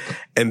 That's correct.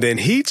 And then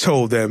he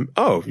told them,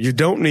 oh, you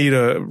don't need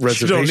a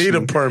reservation. You don't need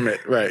a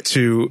permit, right.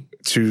 To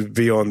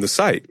be on the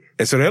site.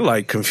 And so they're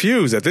like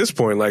confused at this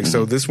point. Like,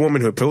 so this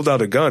woman who pulled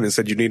out a gun and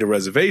said you need a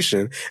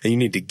reservation and you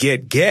need to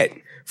get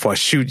before I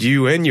shoot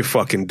you and your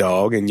fucking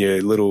dog and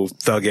your little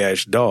thug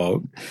ass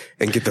dog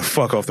and get the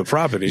fuck off the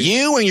property.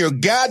 You and your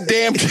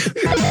goddamn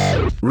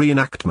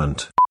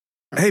reenactment.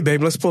 Hey,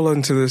 babe, let's pull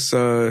into this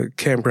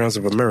Campgrounds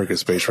of America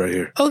space right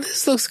here. Oh,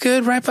 this looks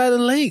good right by the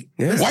lake.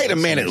 Yeah. Wait a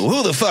minute.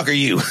 Who the fuck are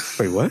you?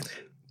 Wait, what?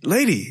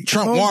 Lady.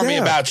 Trump warned me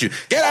about you.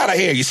 Get out of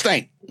here. You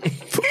stink.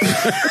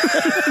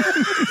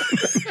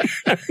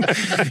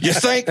 You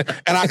stink,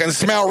 and I can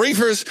smell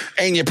reefers,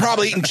 and you're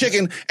probably eating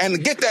chicken,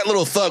 and get that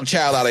little thug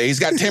child out of here. He's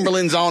got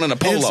Timberlands on and a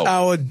polo. It's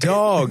our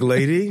dog,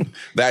 lady.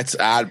 That's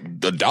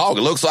the dog.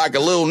 It looks like a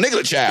little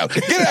nigger child.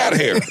 Get out of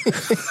here.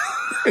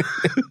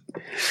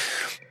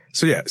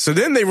 So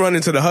then they run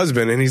into the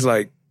husband, and he's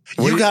like,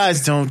 you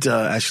guys don't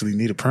actually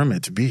need a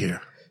permit to be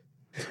here.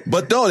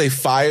 But no,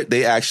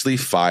 they actually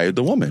fired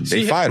the woman.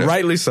 They fired her.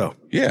 Rightly so.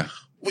 Yeah.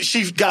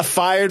 She got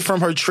fired from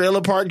her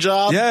trailer park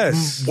job.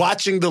 Yes.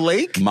 Watching the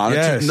lake.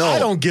 Monitoring? Yes. No. I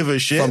don't give a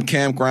shit. From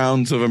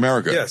Campgrounds of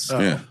America. Yes.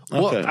 Yeah.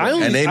 Well, Okay.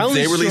 And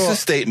they released a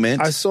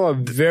statement. I saw a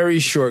very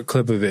short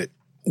clip of it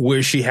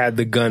where she had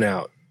the gun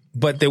out,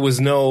 but there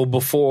was no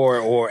before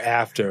or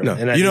after. No.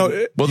 And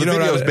Well, the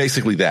video is is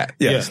basically that.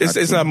 Yes,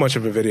 it's not much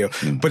of a video.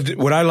 But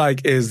what I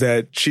like is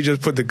that she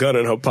just put the gun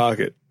in her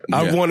pocket.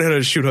 I Yeah. wanted her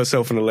to shoot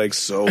herself in the leg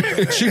so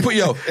bad. She put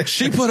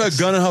her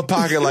gun in her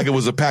pocket like it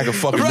was a pack of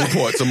fucking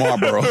Newports or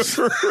Marlboros.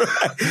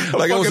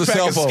 Like it was a pack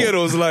cell of phone.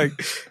 Skittles, like,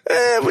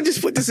 we'll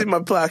just put this in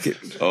my pocket.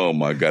 Oh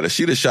my God. If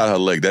she'd have shot her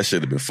leg, that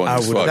should have been funny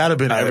as fuck. That'd have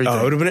been everything.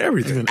 It would have been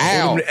everything. Ow.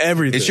 It would have been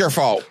everything. It's your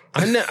fault.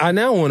 I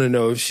now want to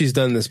know if she's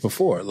done this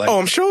before. Like, Oh,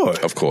 I'm sure.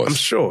 Of course. I'm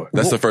sure.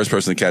 That's the first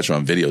person to catch her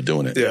on video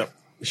doing it. Yeah.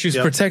 she's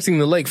protecting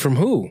the lake from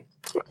who?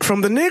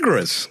 From the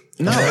niggas.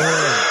 No.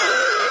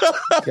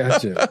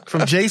 Gotcha.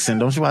 From Jason.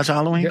 Don't you watch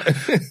Halloween?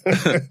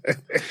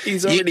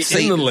 He's already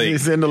See, in the lake.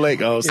 He's in the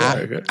lake. Oh,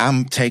 sorry.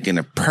 I'm taking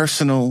a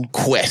personal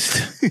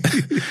quest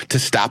to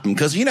stop him.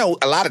 Cause, a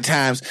lot of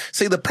times,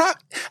 see, I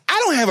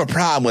don't have a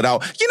problem with I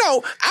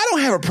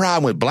don't have a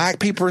problem with black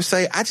people per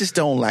se. I just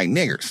don't like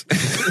niggers.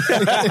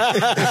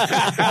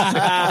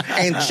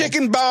 And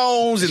chicken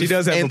bones. And, She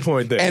does have a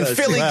point there. And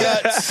Philly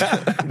guts.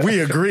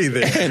 We agree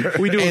there.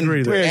 We do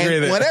agree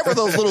there. And whatever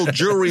those little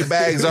jewelry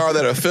bags are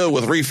that are filled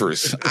with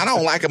reefers, I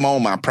don't like them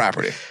on my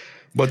property.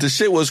 But the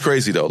shit was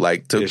crazy though.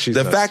 Like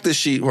the fact that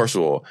first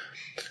of all,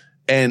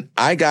 and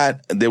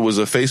there was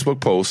a Facebook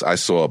post I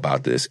saw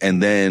about this,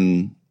 and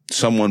then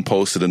someone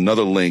posted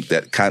another link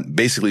that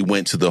basically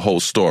went to the whole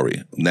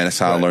story. And that's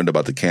how I learned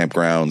about the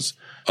Campgrounds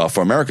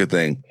for America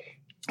thing.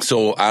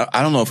 So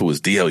I don't know if it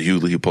was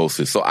DLU who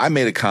posted. So I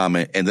made a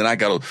comment and then I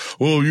got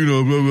blah,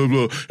 blah,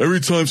 blah. Every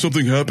time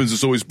something happens,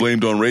 it's always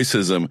blamed on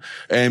racism.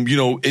 And,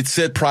 it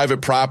said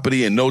private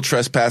property and no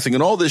trespassing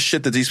and all this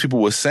shit that these people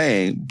were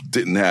saying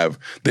didn't have.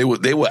 They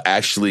were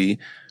actually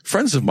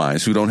friends of mine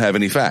who don't have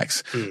any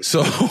facts.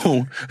 So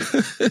imagine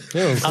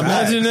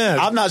that.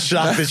 I'm not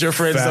shocked that your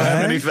friends don't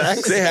have any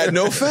facts. They had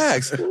no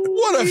facts.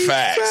 What are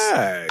facts?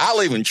 I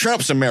live in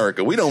Trump's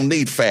America. We don't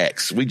need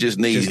facts. We just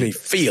need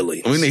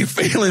feelings. We need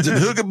feelings and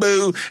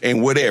hookaboo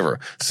and whatever.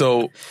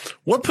 So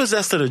what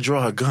possessed her to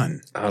draw a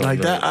gun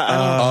like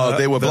that?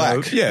 They were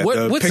black. Yeah.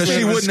 So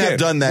she wouldn't have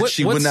done that.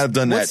 She wouldn't have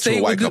done that to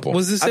a white couple.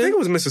 Was this I think it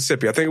was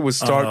Mississippi. I think it was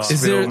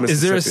Starksville,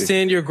 Is there a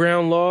stand your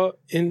ground law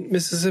in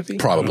Mississippi?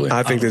 Probably.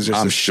 I think there's just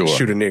I'm sure.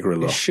 shoot a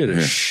nigger law. Should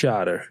have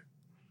shot her.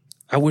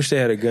 I wish they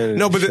had a gun.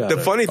 No, but the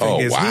funny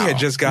thing is, he had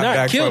just got Not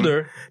back killed from.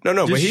 her.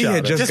 No, but he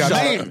had just got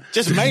back.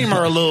 Just maim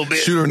her a little bit.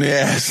 Shoot her in the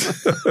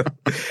ass.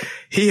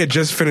 He had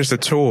just finished a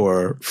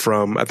tour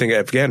from, I think,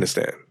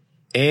 Afghanistan.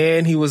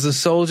 And he was a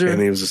soldier? And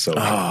he was a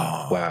soldier.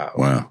 Oh, wow.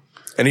 Wow.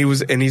 And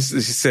he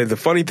said, the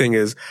funny thing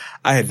is,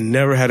 I had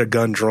never had a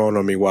gun drawn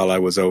on me while I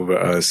was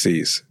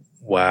overseas.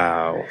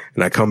 Wow.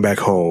 And I come back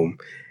home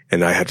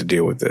and I had to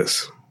deal with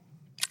this.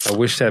 I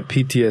wish that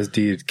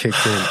PTSD had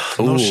kicked in.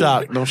 No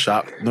shock.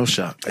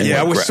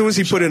 Yeah, as soon as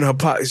he put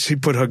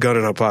her gun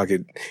in her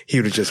pocket, he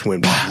would have just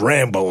went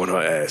Rambo on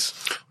her ass.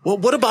 Well,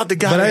 what about the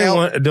guy? But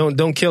I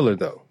don't kill her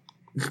though.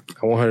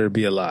 I want her to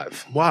be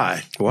alive.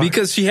 Why?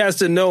 Because she has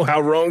to know how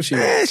wrong she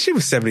was. She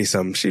was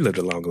 70-something. She lived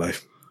a long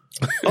life.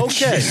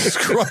 Okay. Jesus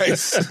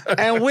Christ.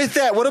 And with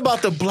that, what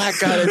about the black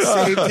guy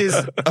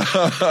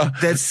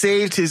that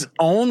saved his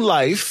own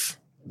life?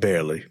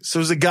 Barely. So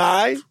there's a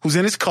guy who's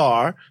in his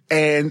car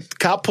and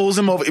cop pulls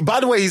him over.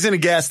 By the way, he's in a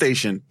gas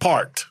station,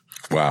 parked.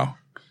 Wow.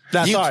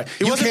 Sorry. He wasn't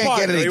can't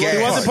parked. get any gas.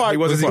 He wasn't parked. He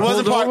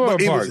wasn't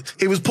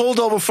parked. He was pulled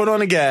over, foot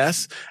on the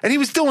gas, and he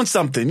was doing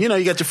something. You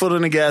got your foot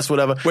on the gas,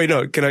 whatever. Wait,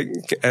 no, can I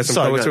add some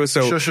color to it?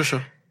 So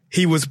Sure.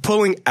 he was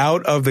pulling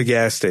out of the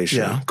gas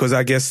station because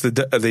I guess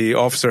the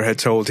officer had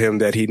told him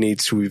that he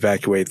needs to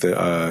evacuate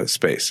the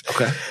space.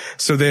 Okay.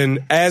 So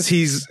then as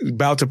he's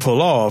about to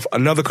pull off,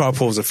 another car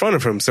pulls in front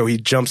of him, so he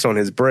jumps on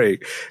his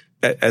brake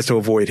as to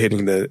avoid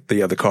hitting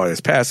the other car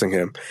that's passing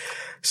him.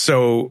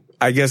 So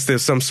I guess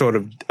there's some sort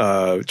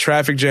of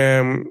traffic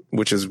jam,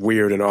 which is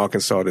weird in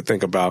Arkansas to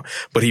think about.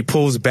 But he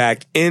pulls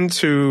back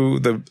into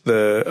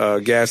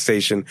the gas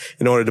station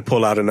in order to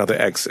pull out another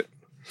exit.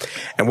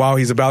 And while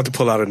he's about to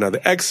pull out another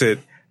exit,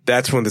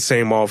 that's when the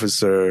same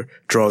officer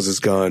draws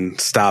his gun,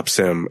 stops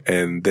him,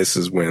 and this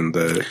is when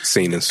the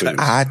scene ensues.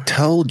 I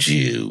told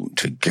you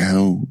to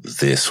go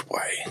this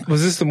way.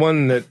 Was this the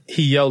one that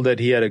he yelled that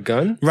he had a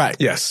gun? Right.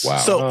 Yes.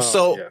 Wow.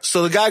 So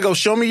the guy goes,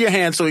 "Show me your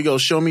hands." So he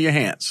goes, "Show me your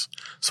hands."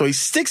 So he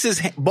sticks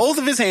both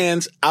of his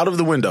hands out of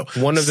the window.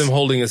 One of them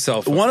holding a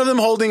cell phone. One of them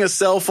holding a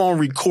cell phone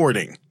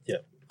recording. Yeah.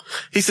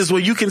 He says,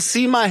 "Well, you can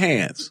see my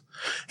hands."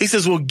 He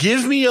says, "Well,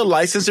 give me your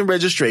license and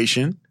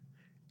registration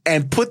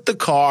and put the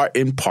car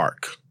in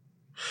park."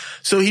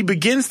 So he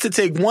begins to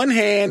take one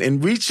hand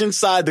and reach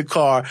inside the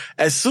car.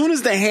 As soon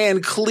as the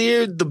hand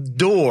cleared the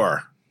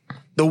door,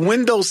 the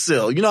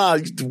windowsill, you know how,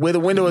 where the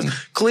window is,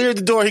 cleared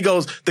the door,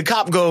 the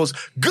cop goes,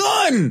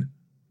 "Gun!"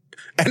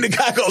 And the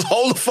guy goes,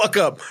 "Hold the fuck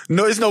up.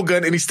 No, there's no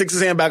gun." And he sticks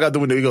his hand back out the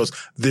window. He goes,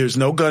 "There's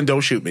no gun.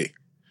 Don't shoot me."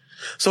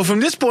 So from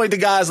this point, the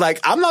guy's like,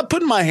 I'm not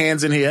putting my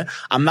hands in here.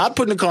 I'm not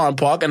putting the car in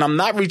park, and I'm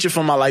not reaching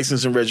for my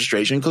license and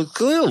registration because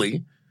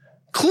clearly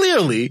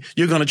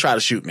you're going to try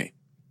to shoot me.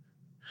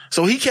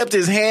 So he kept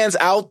his hands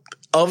out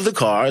of the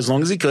car as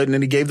long as he could, and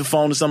then he gave the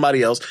phone to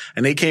somebody else,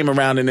 and they came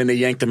around, and then they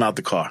yanked him out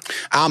the car.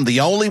 I'm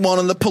the only one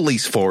in the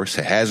police force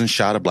that hasn't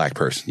shot a black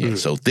person yet,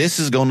 so this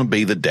is going to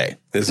be the day.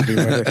 This will be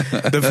my day.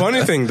 The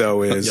funny thing,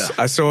 though, is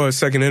I saw a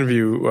second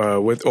interview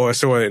I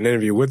saw an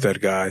interview with that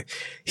guy.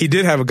 He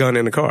did have a gun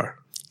in the car.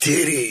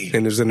 Did he?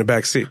 And it was in the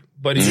back seat.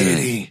 But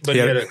he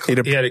had a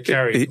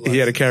carry. He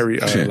had a carry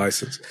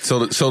license. So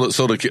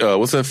the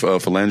what's that?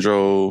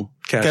 Philandro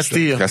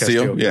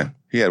Castillo. Yeah,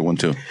 he had one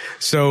too.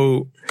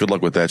 So good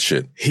luck with that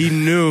shit. He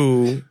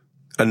knew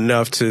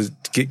enough to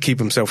keep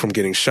himself from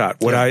getting shot.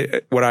 What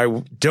I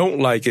don't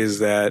like is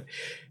that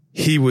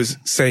he was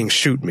saying,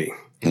 "Shoot me."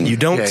 You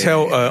don't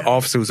tell an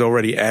officer who's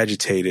already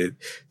agitated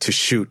to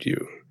shoot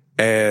you.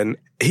 And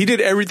he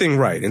did everything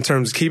right in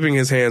terms of keeping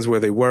his hands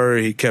where they were.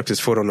 He kept his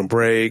foot on the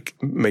brake,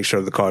 make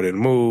sure the car didn't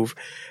move.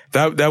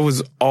 That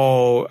was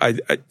all.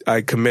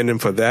 I commend him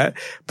for that,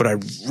 but I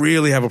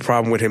really have a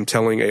problem with him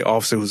telling a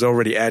officer who's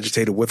already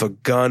agitated with a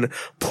gun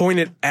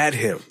pointed at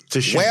him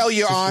to shoot. Well,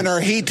 Your Honor,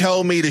 he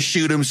told me to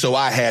shoot him, so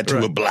I had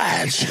to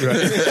oblige. Here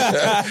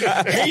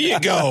you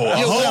go.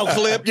 You're welcome.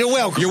 Clip. You're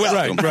welcome. You're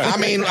welcome. Right. I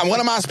mean, what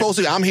am I supposed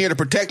to do? I'm here to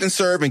protect and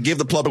serve and give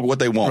the public what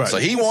they want. Right. So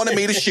he wanted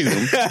me to shoot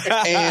him,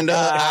 and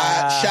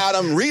I shot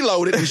him,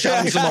 reloaded, and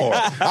shot him some more.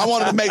 I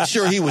wanted to make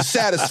sure he was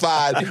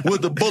satisfied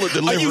with the bullet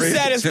delivery. Are you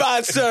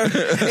satisfied, sir?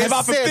 If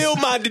I fulfill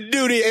my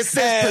duty as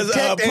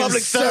a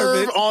public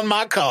servant on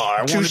my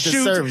car, I to wanted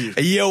to serve shoot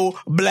you. your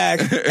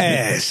black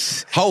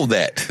ass. Hold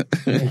that.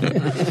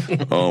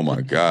 Oh my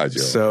God,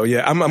 yo. So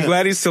yeah, I'm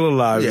glad he's still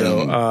alive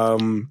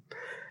though.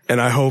 And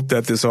I hope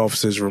that this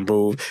officer is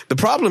removed. The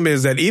problem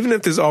is that even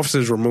if this officer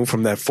is removed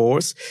from that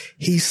force,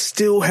 he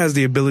still has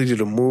the ability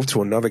to move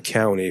to another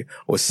county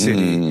or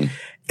city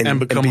and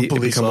become a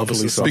police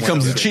officer.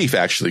 Becomes the chief,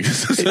 actually.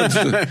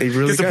 He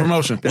really gets a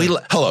promotion.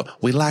 Hold up.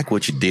 We like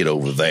what you did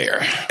over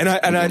there. And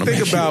I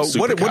think about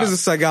what is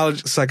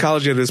the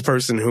psychology of this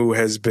person who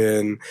has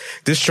been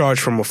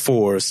discharged from a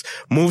force,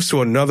 moves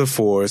to another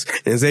force,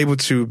 and is able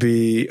to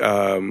be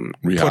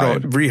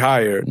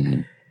rehired.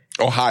 Mm-hmm.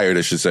 Or hired,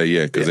 I should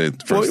say, because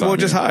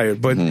just hired.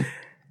 But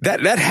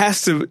that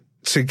has to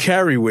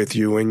carry with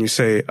you when you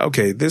say,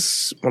 okay,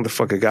 this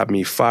motherfucker got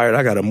me fired.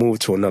 I got to move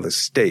to another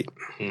state.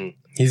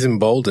 He's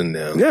emboldened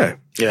now.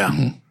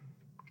 Yeah.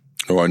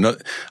 Or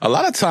a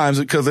lot of times,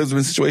 because there's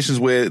been situations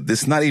where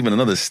it's not even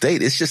another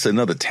state, it's just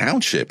another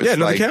township. It's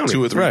another like county.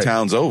 2 or 3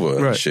 towns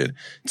over and shit.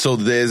 So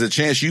there's a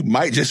chance you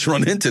might just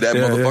run into that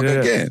motherfucker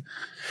again.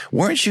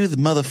 Weren't you the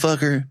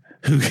motherfucker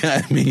who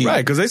got me? Right,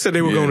 because they said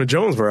they were going to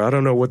Jonesboro. I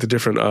don't know what the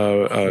different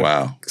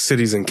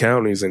cities and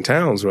counties and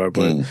towns are,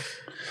 but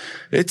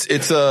it's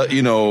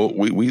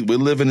we're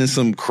living in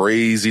some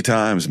crazy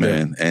times,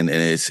 man, and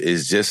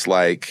it's just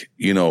like,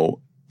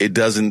 it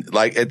doesn't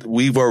like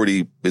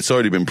it's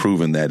already been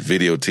proven that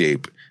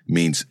videotape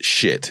means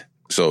shit.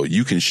 So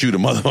you can shoot a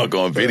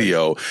motherfucker on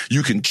video,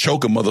 you can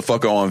choke a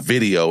motherfucker on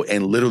video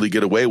and literally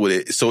get away with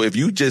it. So if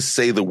you just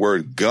say the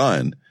word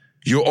gun,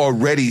 you're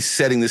already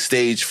setting the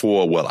stage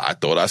for, well, I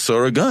thought I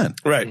saw a gun.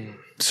 Right.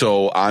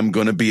 So I'm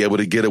going to be able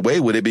to get away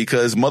with it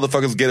because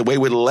motherfuckers get away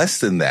with less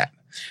than that.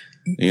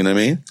 You know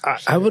what I mean?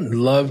 I would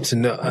love to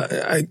know.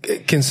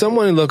 Can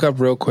someone look up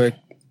real quick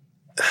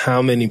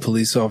how many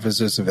police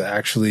officers have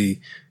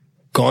actually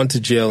gone to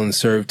jail and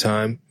served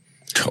time?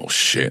 Oh,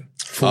 shit.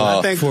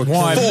 I think 4. 4.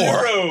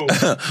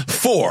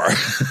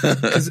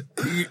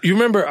 You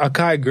remember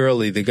Akai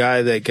Gurley, the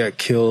guy that got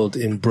killed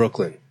in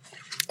Brooklyn?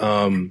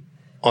 On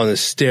a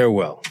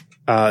stairwell.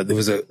 There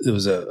was a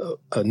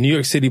New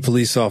York City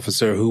police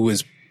officer who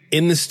was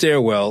in the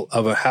stairwell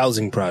of a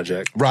housing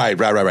project. Right.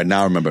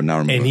 Now I remember.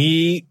 And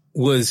he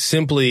was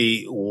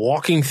simply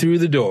walking through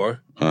the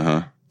door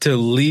to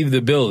leave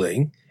the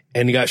building,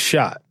 and he got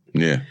shot.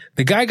 Yeah.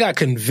 The guy got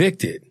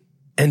convicted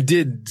and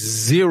did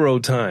 0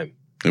 time.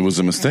 It was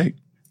a mistake.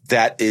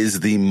 That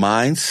is the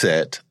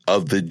mindset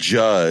of the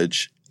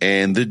judge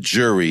and the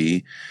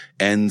jury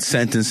and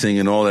sentencing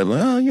and all that.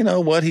 Well, you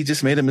know what? He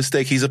just made a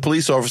mistake. He's a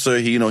police officer.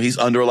 He's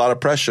under a lot of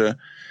pressure.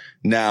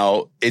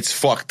 Now, it's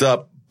fucked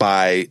up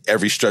by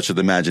every stretch of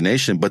the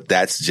imagination, but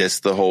that's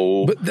just the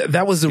whole. But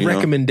that was the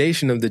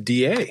recommendation of the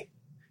DA,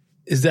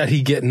 is that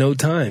he get no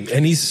time,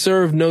 and he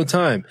served no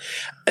time.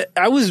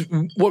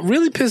 What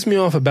really pissed me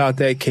off about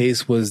that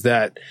case was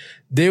that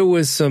there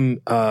was some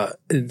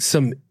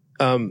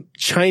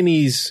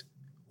Chinese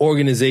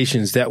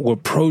organizations that were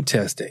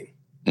protesting,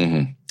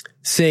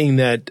 saying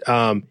that,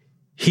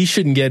 he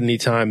shouldn't get any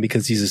time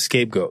because he's a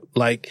scapegoat.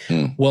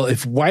 Well,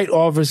 if white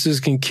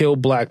officers can kill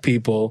black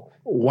people,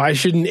 why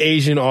shouldn't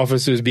Asian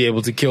officers be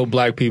able to kill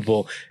black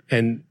people?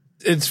 And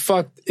it's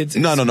fucked.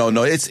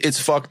 No. It's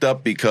fucked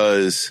up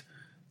because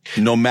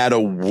no matter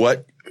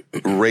what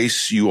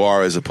race you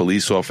are as a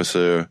police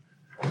officer,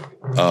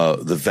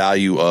 the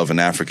value of an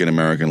African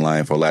American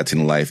life or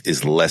Latino life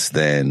is less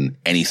than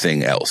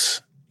anything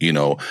else.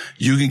 You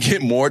can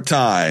get more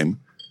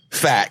time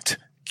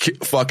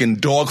fucking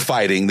dog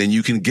fighting than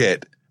you can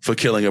get for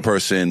killing a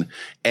person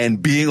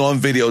and being on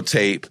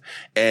videotape,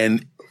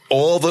 and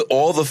all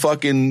the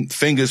fucking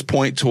fingers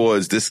point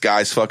towards this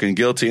guy's fucking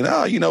guilty. And,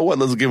 oh, you know what?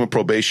 Let's give him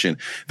probation.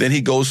 Then he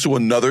goes to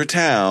another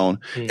town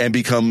and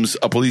becomes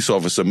a police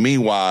officer.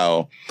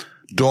 Meanwhile,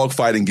 dog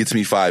fighting gets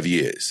me 5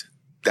 years.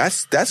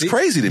 That's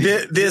crazy to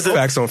me. There's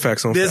facts on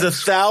facts.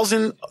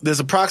 There's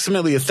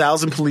approximately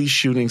 1,000 police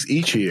shootings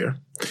each year.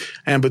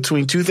 And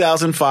between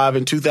 2005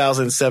 and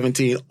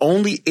 2017,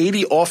 only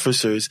 80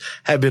 officers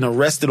have been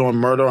arrested on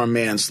murder or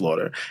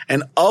manslaughter.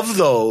 And of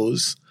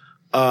those,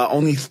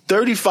 only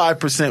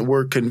 35%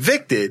 were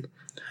convicted,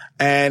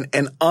 and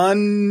an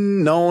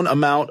unknown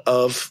amount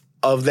of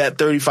that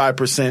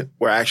 35%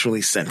 were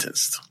actually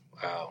sentenced.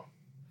 Wow.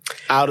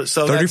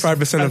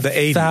 35% of the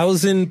 80.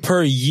 1,000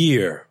 per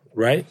year,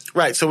 right?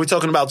 Right. So we're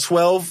talking about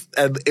 12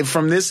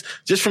 from this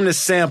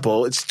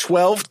sample, it's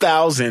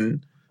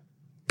 12,000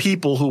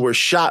 people who were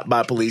shot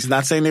by police.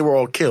 Not saying they were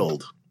all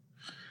killed.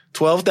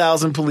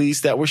 12,000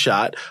 police that were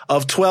shot.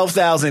 Of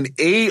 12,000,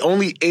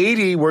 only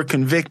 80 were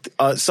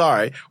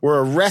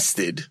were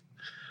arrested.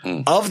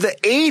 Of the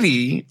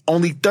 80,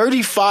 only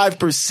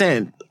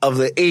 35% of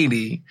the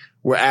 80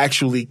 were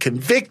actually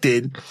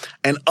convicted.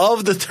 And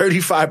of the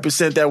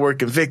 35% that were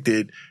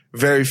convicted,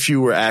 very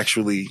few were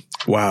actually.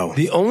 Wow.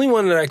 The only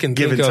one that I can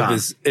think of time.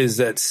 is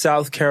that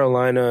South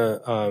Carolina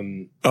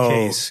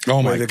case.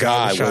 Oh my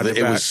God!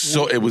 It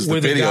was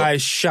where the video. The guy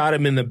shot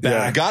him in the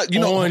back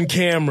on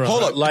camera.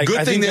 Hold up. Like,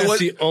 good I thing think there that's was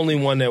the only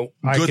one that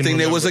I good can thing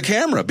there was a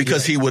remember. camera,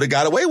 because he would have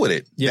got away with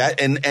it. Yeah.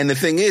 And the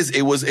thing is,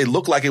 it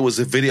looked like it was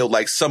a video,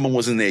 like someone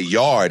was in their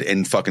yard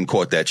and fucking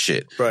caught that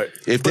shit. Right.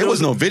 If there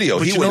was no video,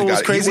 but he you know would have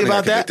what's got crazy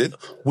about that?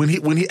 convicted.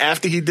 When he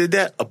after he did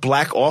that, a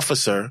black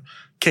officer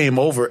came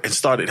over and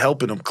started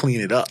helping him clean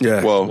it up.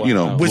 Yeah. Well, you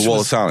know, Which Blue Wall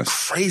was of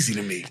Silence. crazy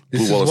to me.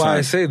 This Blue Wall is of why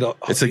I Silence.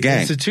 say It's a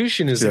gang.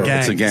 institution is It's a gang.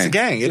 It's a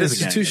gang. It the is a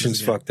gang.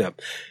 institution's fucked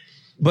up.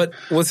 But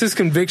was his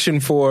conviction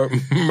for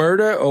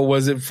murder, or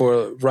was it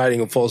for writing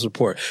a false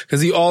report?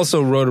 Because he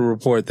also wrote a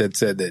report that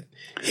said that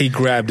he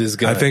grabbed his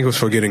gun. I think it was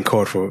for getting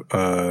caught for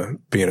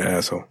being an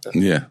asshole.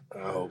 Yeah.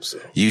 I hope so.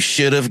 You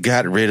should have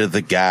got rid of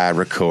the guy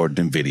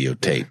recording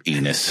videotape,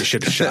 Enos. You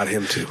should have shot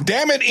him too.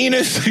 Damn it,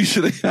 Enos. You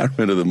should have got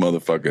rid of the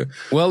motherfucker.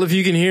 Well, if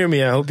you can hear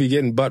me, I hope you're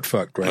getting butt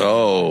fucked right now.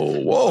 Oh,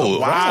 whoa.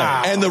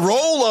 Wow. And the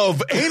role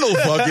of anal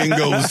fucking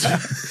goes.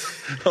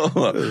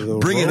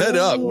 Bringing that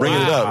up. Bring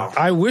it up.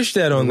 I wish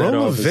that on that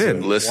officer.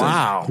 Listen.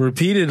 Wow.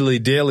 Repeatedly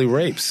daily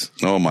rapes.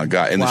 Oh my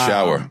God. In the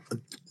shower.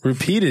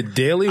 Repeated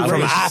daily rapes.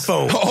 From an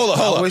iPhone. Hold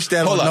up. I wish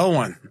that on no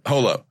one.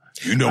 Hold up.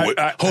 You know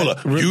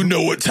you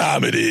know what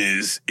time it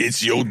is.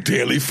 It's your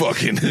daily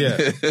fucking. Yeah.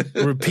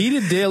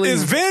 Repeated daily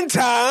It's Vin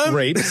time.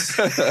 rapes.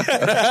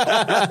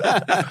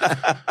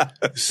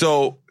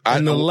 So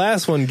And the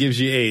last one gives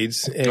you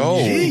AIDS.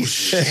 And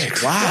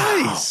shit.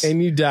 Wow.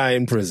 And you die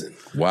in prison.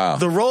 Wow.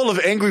 The role of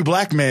angry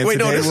black man Wait,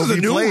 no, today this will is a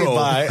be new played role.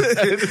 by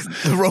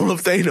The role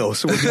of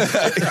Thanos.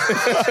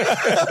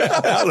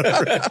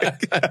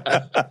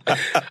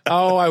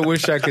 Oh, I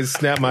wish I could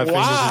snap my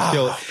fingers and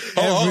kill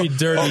every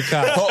dirty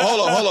cop.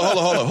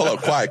 Hold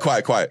on.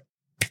 Quiet.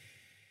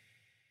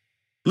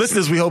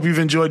 Listeners, we hope you've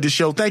enjoyed the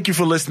show. Thank you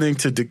for listening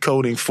to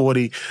Decoding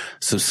 40.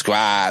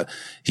 Subscribe.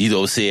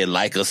 Say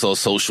like us on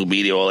social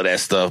media, all of that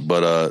stuff.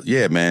 But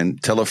yeah, man,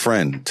 tell a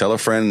friend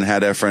and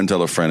have that friend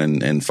tell a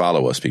friend and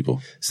follow us,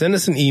 people. Send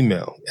us an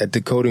email at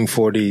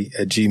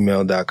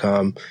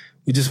decoding40@gmail.com.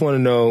 We just want to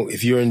know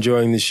if you're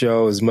enjoying the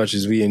show as much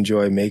as we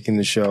enjoy making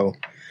the show.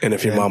 And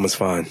if your mama's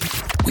fine.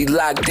 We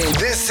locked in.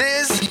 This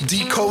is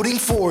Decoding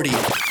 40.